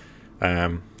line. Oh,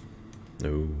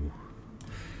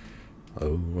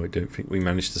 I don't think we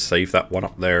managed to save that one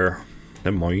up there.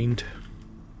 Never mind.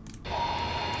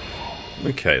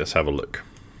 Okay, let's have a look.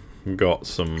 We've got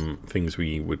some things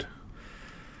we would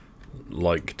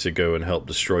like to go and help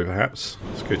destroy, perhaps.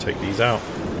 Let's go take these out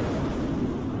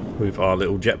with our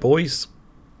little jet boys.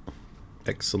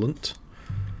 Excellent.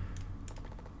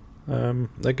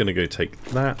 They're going to go take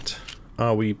that.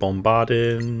 Are we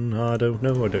bombarding? I don't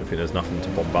know. I don't think there's nothing to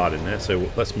bombard in there. So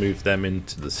let's move them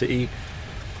into the city.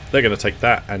 They're going to take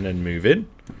that and then move in.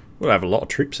 We'll have a lot of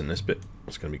troops in this bit.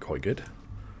 It's going to be quite good.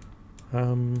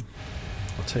 I'll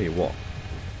tell you what.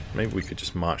 Maybe we could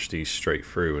just march these straight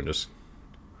through and just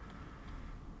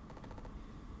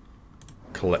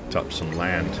collect up some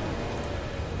land.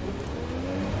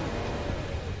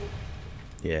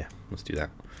 Yeah, let's do that.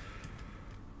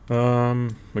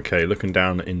 Okay, looking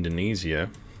down at Indonesia.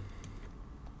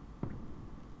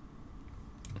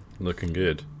 Looking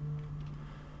good.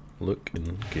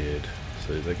 Looking good.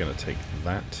 So they're going to take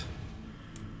that.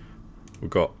 We've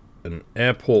got an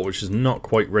airport which is not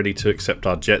quite ready to accept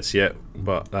our jets yet,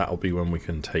 but that'll be when we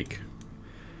can take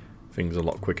things a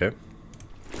lot quicker.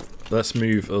 Let's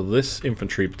move this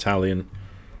infantry battalion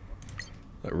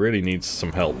that really needs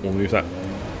some help. We'll move that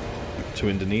to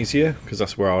Indonesia because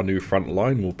that's where our new front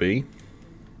line will be.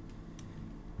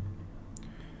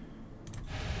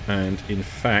 And in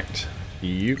fact,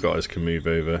 you guys can move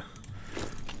over.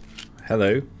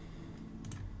 Hello.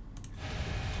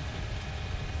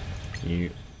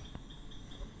 You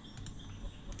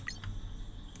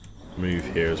move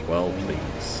here as well,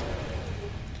 please.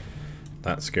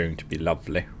 That's going to be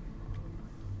lovely.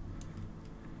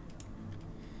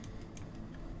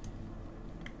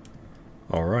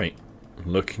 Alright,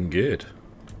 looking good.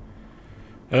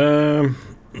 Hello,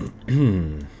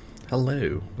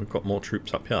 we've got more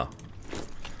troops up here.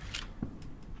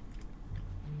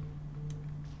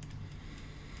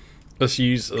 Let's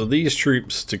use these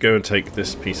troops to go and take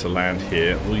this piece of land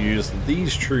here. We'll use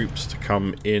these troops to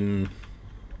come in.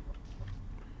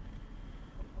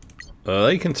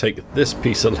 They can take this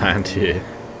piece of land here,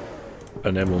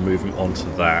 and then we'll move them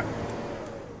onto that.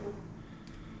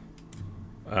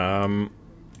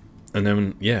 And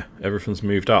then, yeah, everything's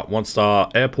moved up. Once our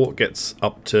airport gets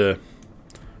up to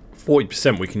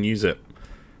 40%, we can use it.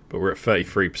 But we're at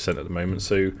 33% at the moment,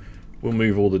 so we'll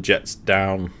move all the jets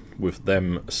down with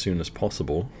them as soon as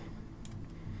possible.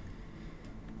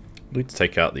 Need to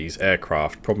take out these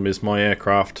aircraft. Problem is, my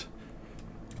aircraft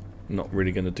not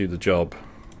really going to do the job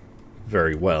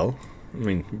very well. I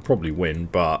mean, we'll probably win,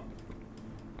 but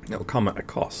it'll come at a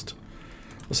cost.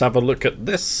 Let's have a look at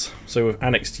this. So we've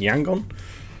annexed Yangon.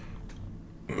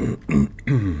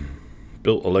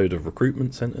 Built a load of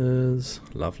recruitment centers.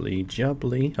 Lovely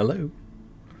jubbly. Hello.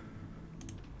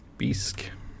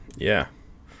 Bisk. Yeah.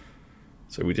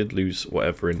 So we did lose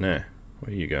whatever in there.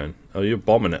 Where are you going? Oh, you're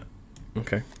bombing it.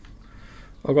 Okay.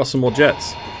 I've got some more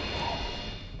jets.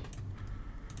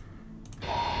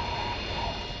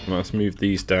 Let's move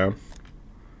these down.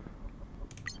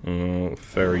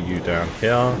 Ferry you down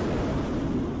here.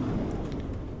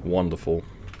 Wonderful.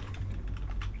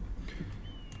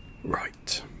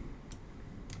 Right.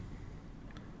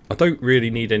 I don't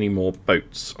really need any more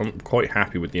boats. I'm quite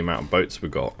happy with the amount of boats we've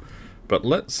got. But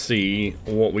let's see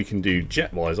what we can do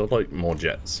jet-wise. I'd like more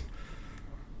jets.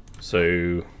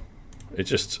 So it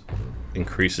just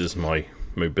increases my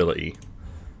mobility.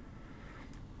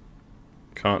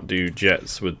 Can't do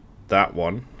jets with that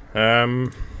one.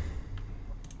 Let's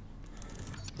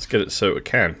get it so it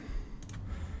can.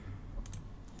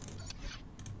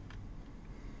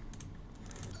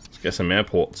 Let's get some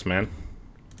airports, man.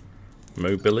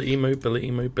 Mobility,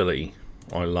 mobility, mobility.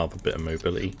 I love a bit of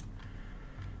mobility.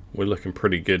 We're looking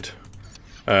pretty good.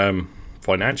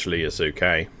 Financially, it's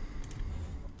okay.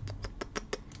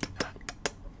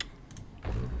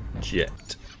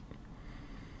 Jet.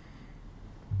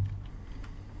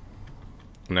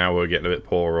 Now we're getting a bit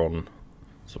poor on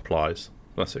supplies.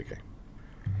 That's okay.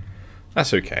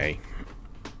 That's okay.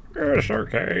 It's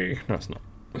okay. No, it's not.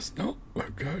 It's not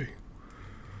okay.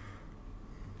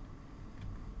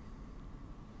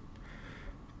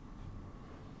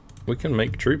 We can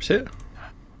make troops here.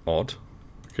 Odd.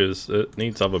 Because it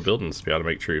needs other buildings to be able to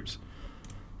make troops.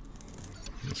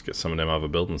 Let's get some of them other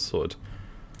buildings sorted.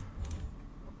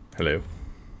 Hello.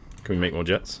 Can we make more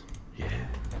jets? Yeah.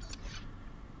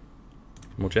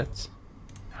 More jets?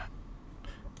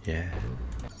 Yeah.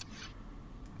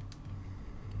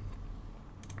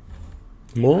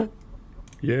 More?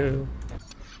 Yeah.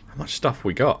 How much stuff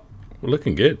we got? We're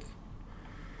looking good.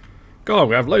 Go on,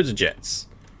 we have loads of jets.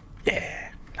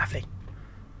 Yeah. Lovely.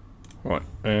 Right,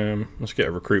 let's get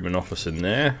a recruitment office in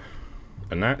there.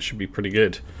 And that should be pretty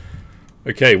good.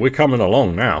 Okay, we're coming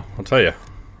along now, I'll tell you.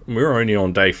 We're only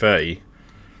on day 30.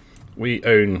 We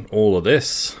own all of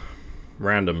this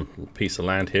random piece of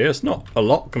land here. It's not a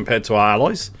lot compared to our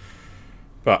allies.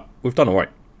 we've done alright.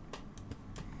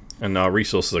 And our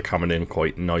resources are coming in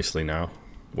quite nicely now,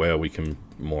 where we can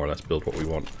more or less build what we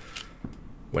want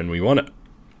when we want it.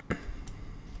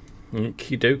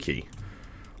 Okie dokie.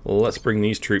 Well, let's bring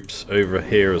these troops over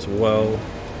here as well.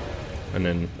 And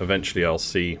then eventually I'll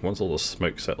see, once all the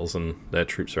smoke settles and their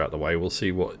troops are out of the way, we'll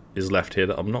see what is left here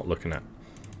that I'm not looking at.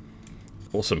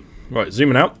 Awesome. Right,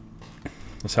 zooming out.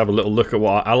 Let's have a little look at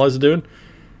what our allies are doing.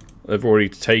 They've already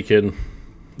taken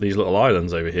these little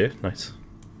islands over here. Nice.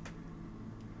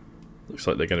 Looks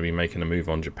like they're going to be making a move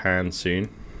on Japan soon.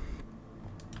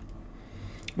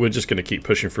 We're just going to keep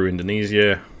pushing through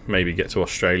Indonesia, maybe get to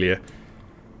Australia,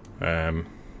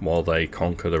 while they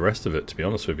conquer the rest of it, to be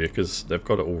honest with you, because they've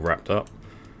got it all wrapped up.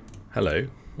 Hello,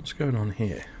 what's going on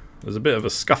here? There's a bit of a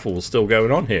scuffle still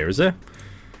going on here, is there?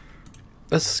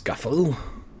 A scuffle?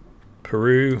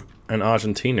 Peru and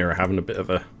Argentina are having a bit of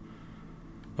a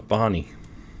Barney.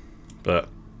 But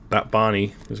that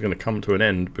Barney is going to come to an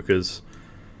end because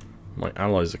my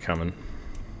allies are coming.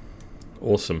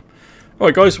 Awesome.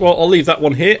 Alright guys, well I'll leave that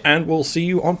one here and we'll see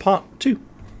you on part 2.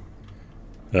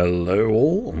 Hello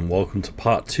all and welcome to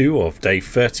part 2 of day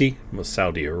 30 of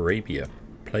Saudi Arabia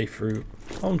playthrough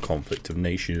on Conflict of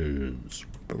Nations.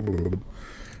 Right,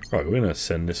 we're going to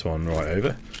send this one right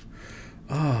over.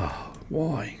 Ah,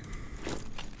 why?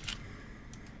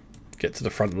 Get to the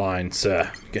front line,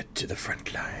 sir. Get to the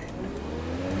front line.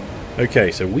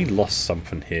 Okay, so we lost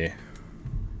something here.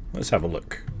 Let's have a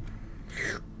look.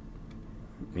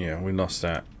 Yeah, we lost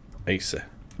that ASUS.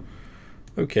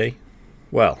 Okay,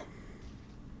 well.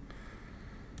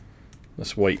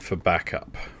 Let's wait for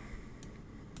backup.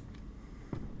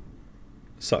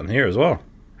 Something here as well.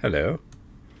 Hello.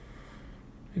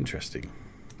 Interesting.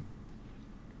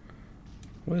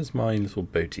 Where's my little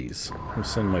boaties? I'll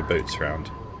send my boats around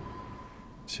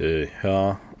to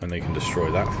here and they can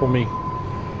destroy that for me.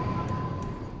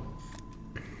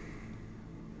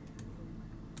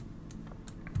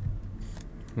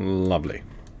 Lovely.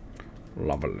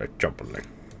 Lovely jubbly.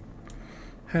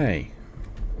 Hey,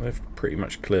 they've pretty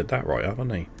much cleared that right up, haven't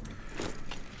they?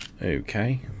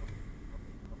 Okay.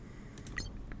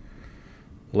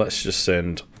 Let's just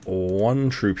send one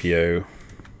troopio.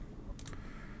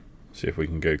 See if we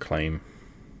can go claim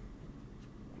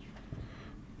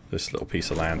this little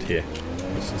piece of land here.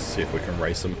 Let's just see if we can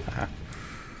race them. Aha.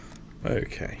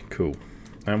 Okay, cool.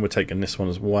 And we're taking this one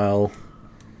as well.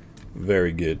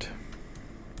 Very good.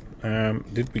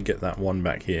 Did we get that one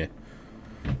back here?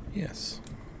 Yes.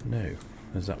 No.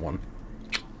 There's that one.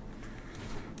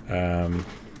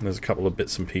 There's a couple of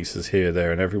bits and pieces here,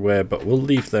 there, and everywhere, but we'll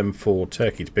leave them for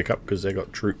Turkey to pick up because they've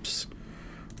got troops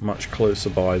much closer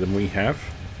by than we have.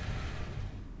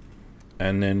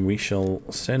 And then we shall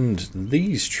send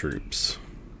these troops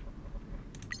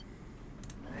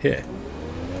here.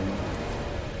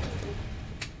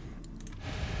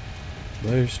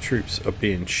 Those troops are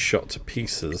being shot to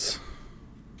pieces.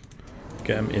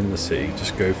 Get them in the city.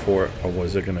 Just go for it.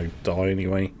 Otherwise they're going to die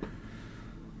anyway.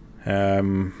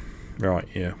 Right,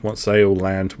 yeah. Once they all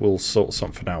land, we'll sort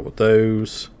something out with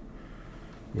those.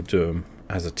 We'll do them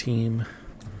as a team.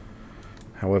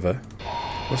 However,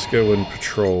 let's go and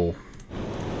patrol.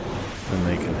 And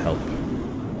they can help.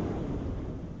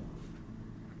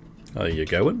 Are you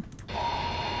going?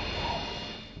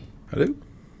 Hello?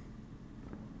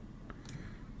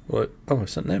 What? Oh, I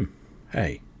sent them.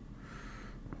 Hey.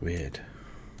 Weird.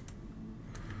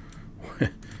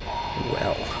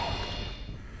 Well.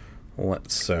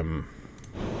 Let's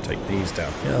take these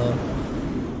down here.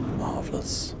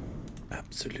 Marvellous.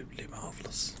 Absolutely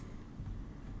marvellous.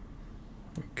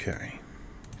 Okay.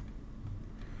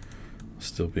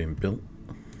 Still being built.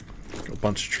 Got a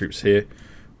bunch of troops here,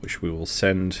 which we will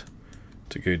send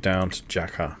to go down to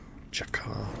Jakarta.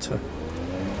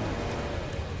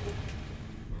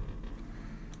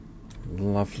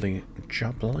 Lovely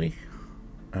jubbly.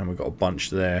 And we've got a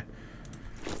bunch there.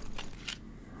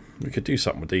 We could do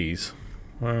something with these.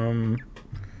 I'll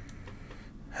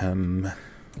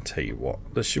tell you what.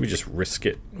 Should we just risk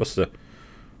it? What's the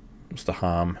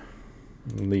harm?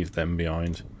 Leave them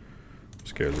behind.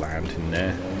 Just go land in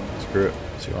there. Screw it.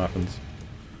 See what happens.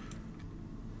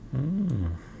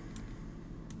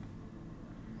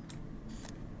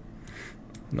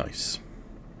 Nice.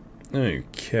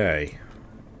 Okay.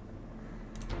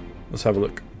 Let's have a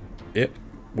look. Yep,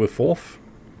 we're fourth.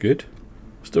 Good.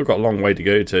 Still got a long way to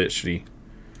go to actually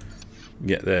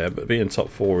get there, but being top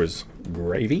 4 is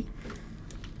gravy.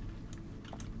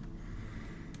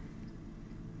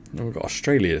 And we've got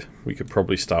Australia we could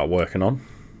probably start working on.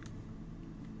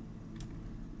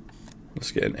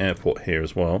 Let's get an airport here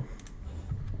as well.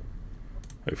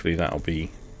 Hopefully that'll be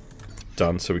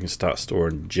done so we can start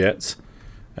storing jets.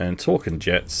 And talking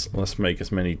jets, let's make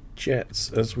as many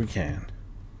jets as we can.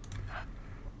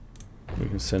 We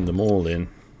can send them all in.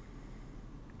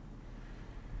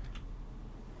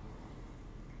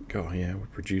 Oh yeah, we're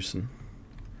producing.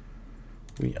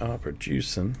 We are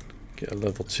producing. Get a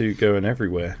level 2 going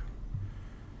everywhere.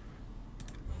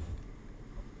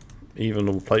 Even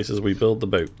all the places we build the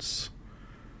boats.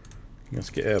 Let's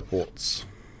get airports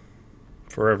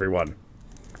for everyone.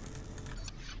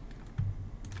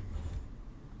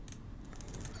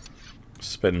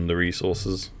 Spend the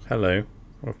resources. Hello,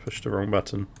 I've pushed the wrong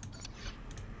button.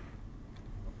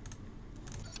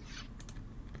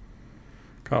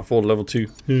 Can't afford level 2.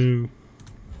 No. Can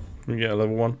we get a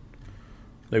level 1?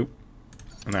 Nope.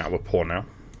 Nah, we're poor now.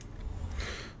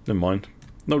 Never mind.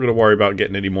 Not going to worry about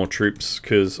getting any more troops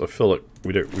because I feel like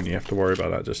we don't really have to worry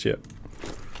about that just yet.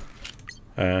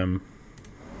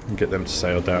 Get them to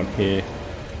sail down here.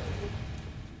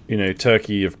 You know,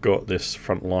 Turkey have got this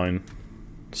front line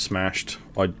smashed.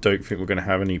 I don't think we're going to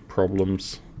have any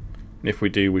problems. And if we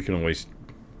do, we can always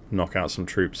knock out some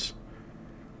troops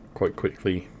quite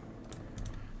quickly.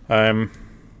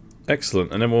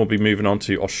 Excellent. And then we'll be moving on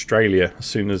to Australia as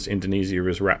soon as Indonesia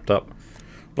is wrapped up.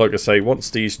 Like I say, once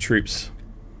these troops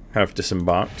have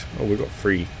disembarked... Oh, we've got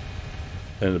 3.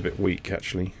 They're a bit weak,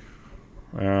 actually.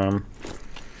 We'll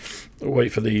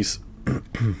wait for these.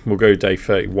 We'll go day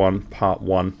 31, part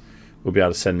 1. We'll be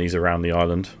able to send these around the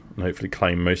island and hopefully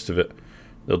claim most of it.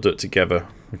 They'll do it together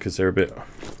because they're a bit... I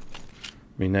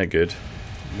mean, they're good.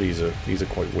 These are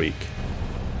quite weak.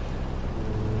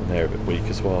 And they're a bit weak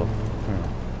as well.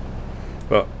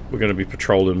 But we're going to be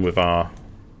patrolling with our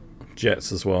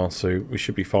jets as well, so we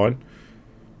should be fine.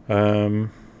 Have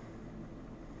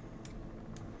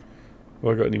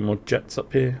I got any more jets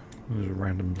up here? Those are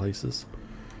random places.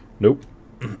 Nope.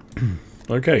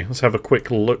 Okay, let's have a quick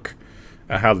look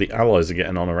at how the Allies are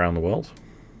getting on around the world.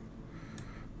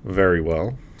 Very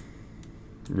well.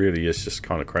 Really is just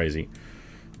kind of crazy.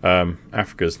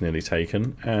 Africa's nearly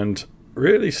taken, and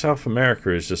really South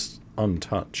America is just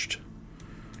untouched.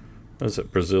 There's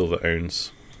it Brazil that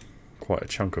owns quite a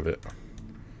chunk of it.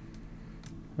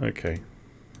 Okay.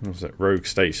 What was that? Rogue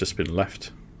state's just been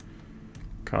left.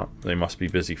 They must be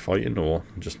busy fighting or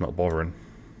just not bothering.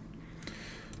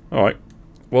 Alright.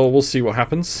 Well, we'll see what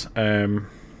happens.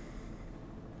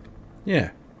 Yeah.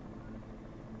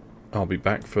 I'll be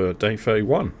back for day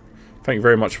 31. Thank you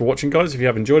very much for watching, guys. If you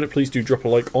have enjoyed it, please do drop a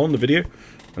like on the video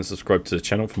and subscribe to the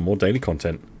channel for more daily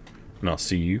content. And I'll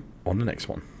see you on the next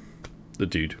one. The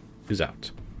dude is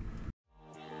out.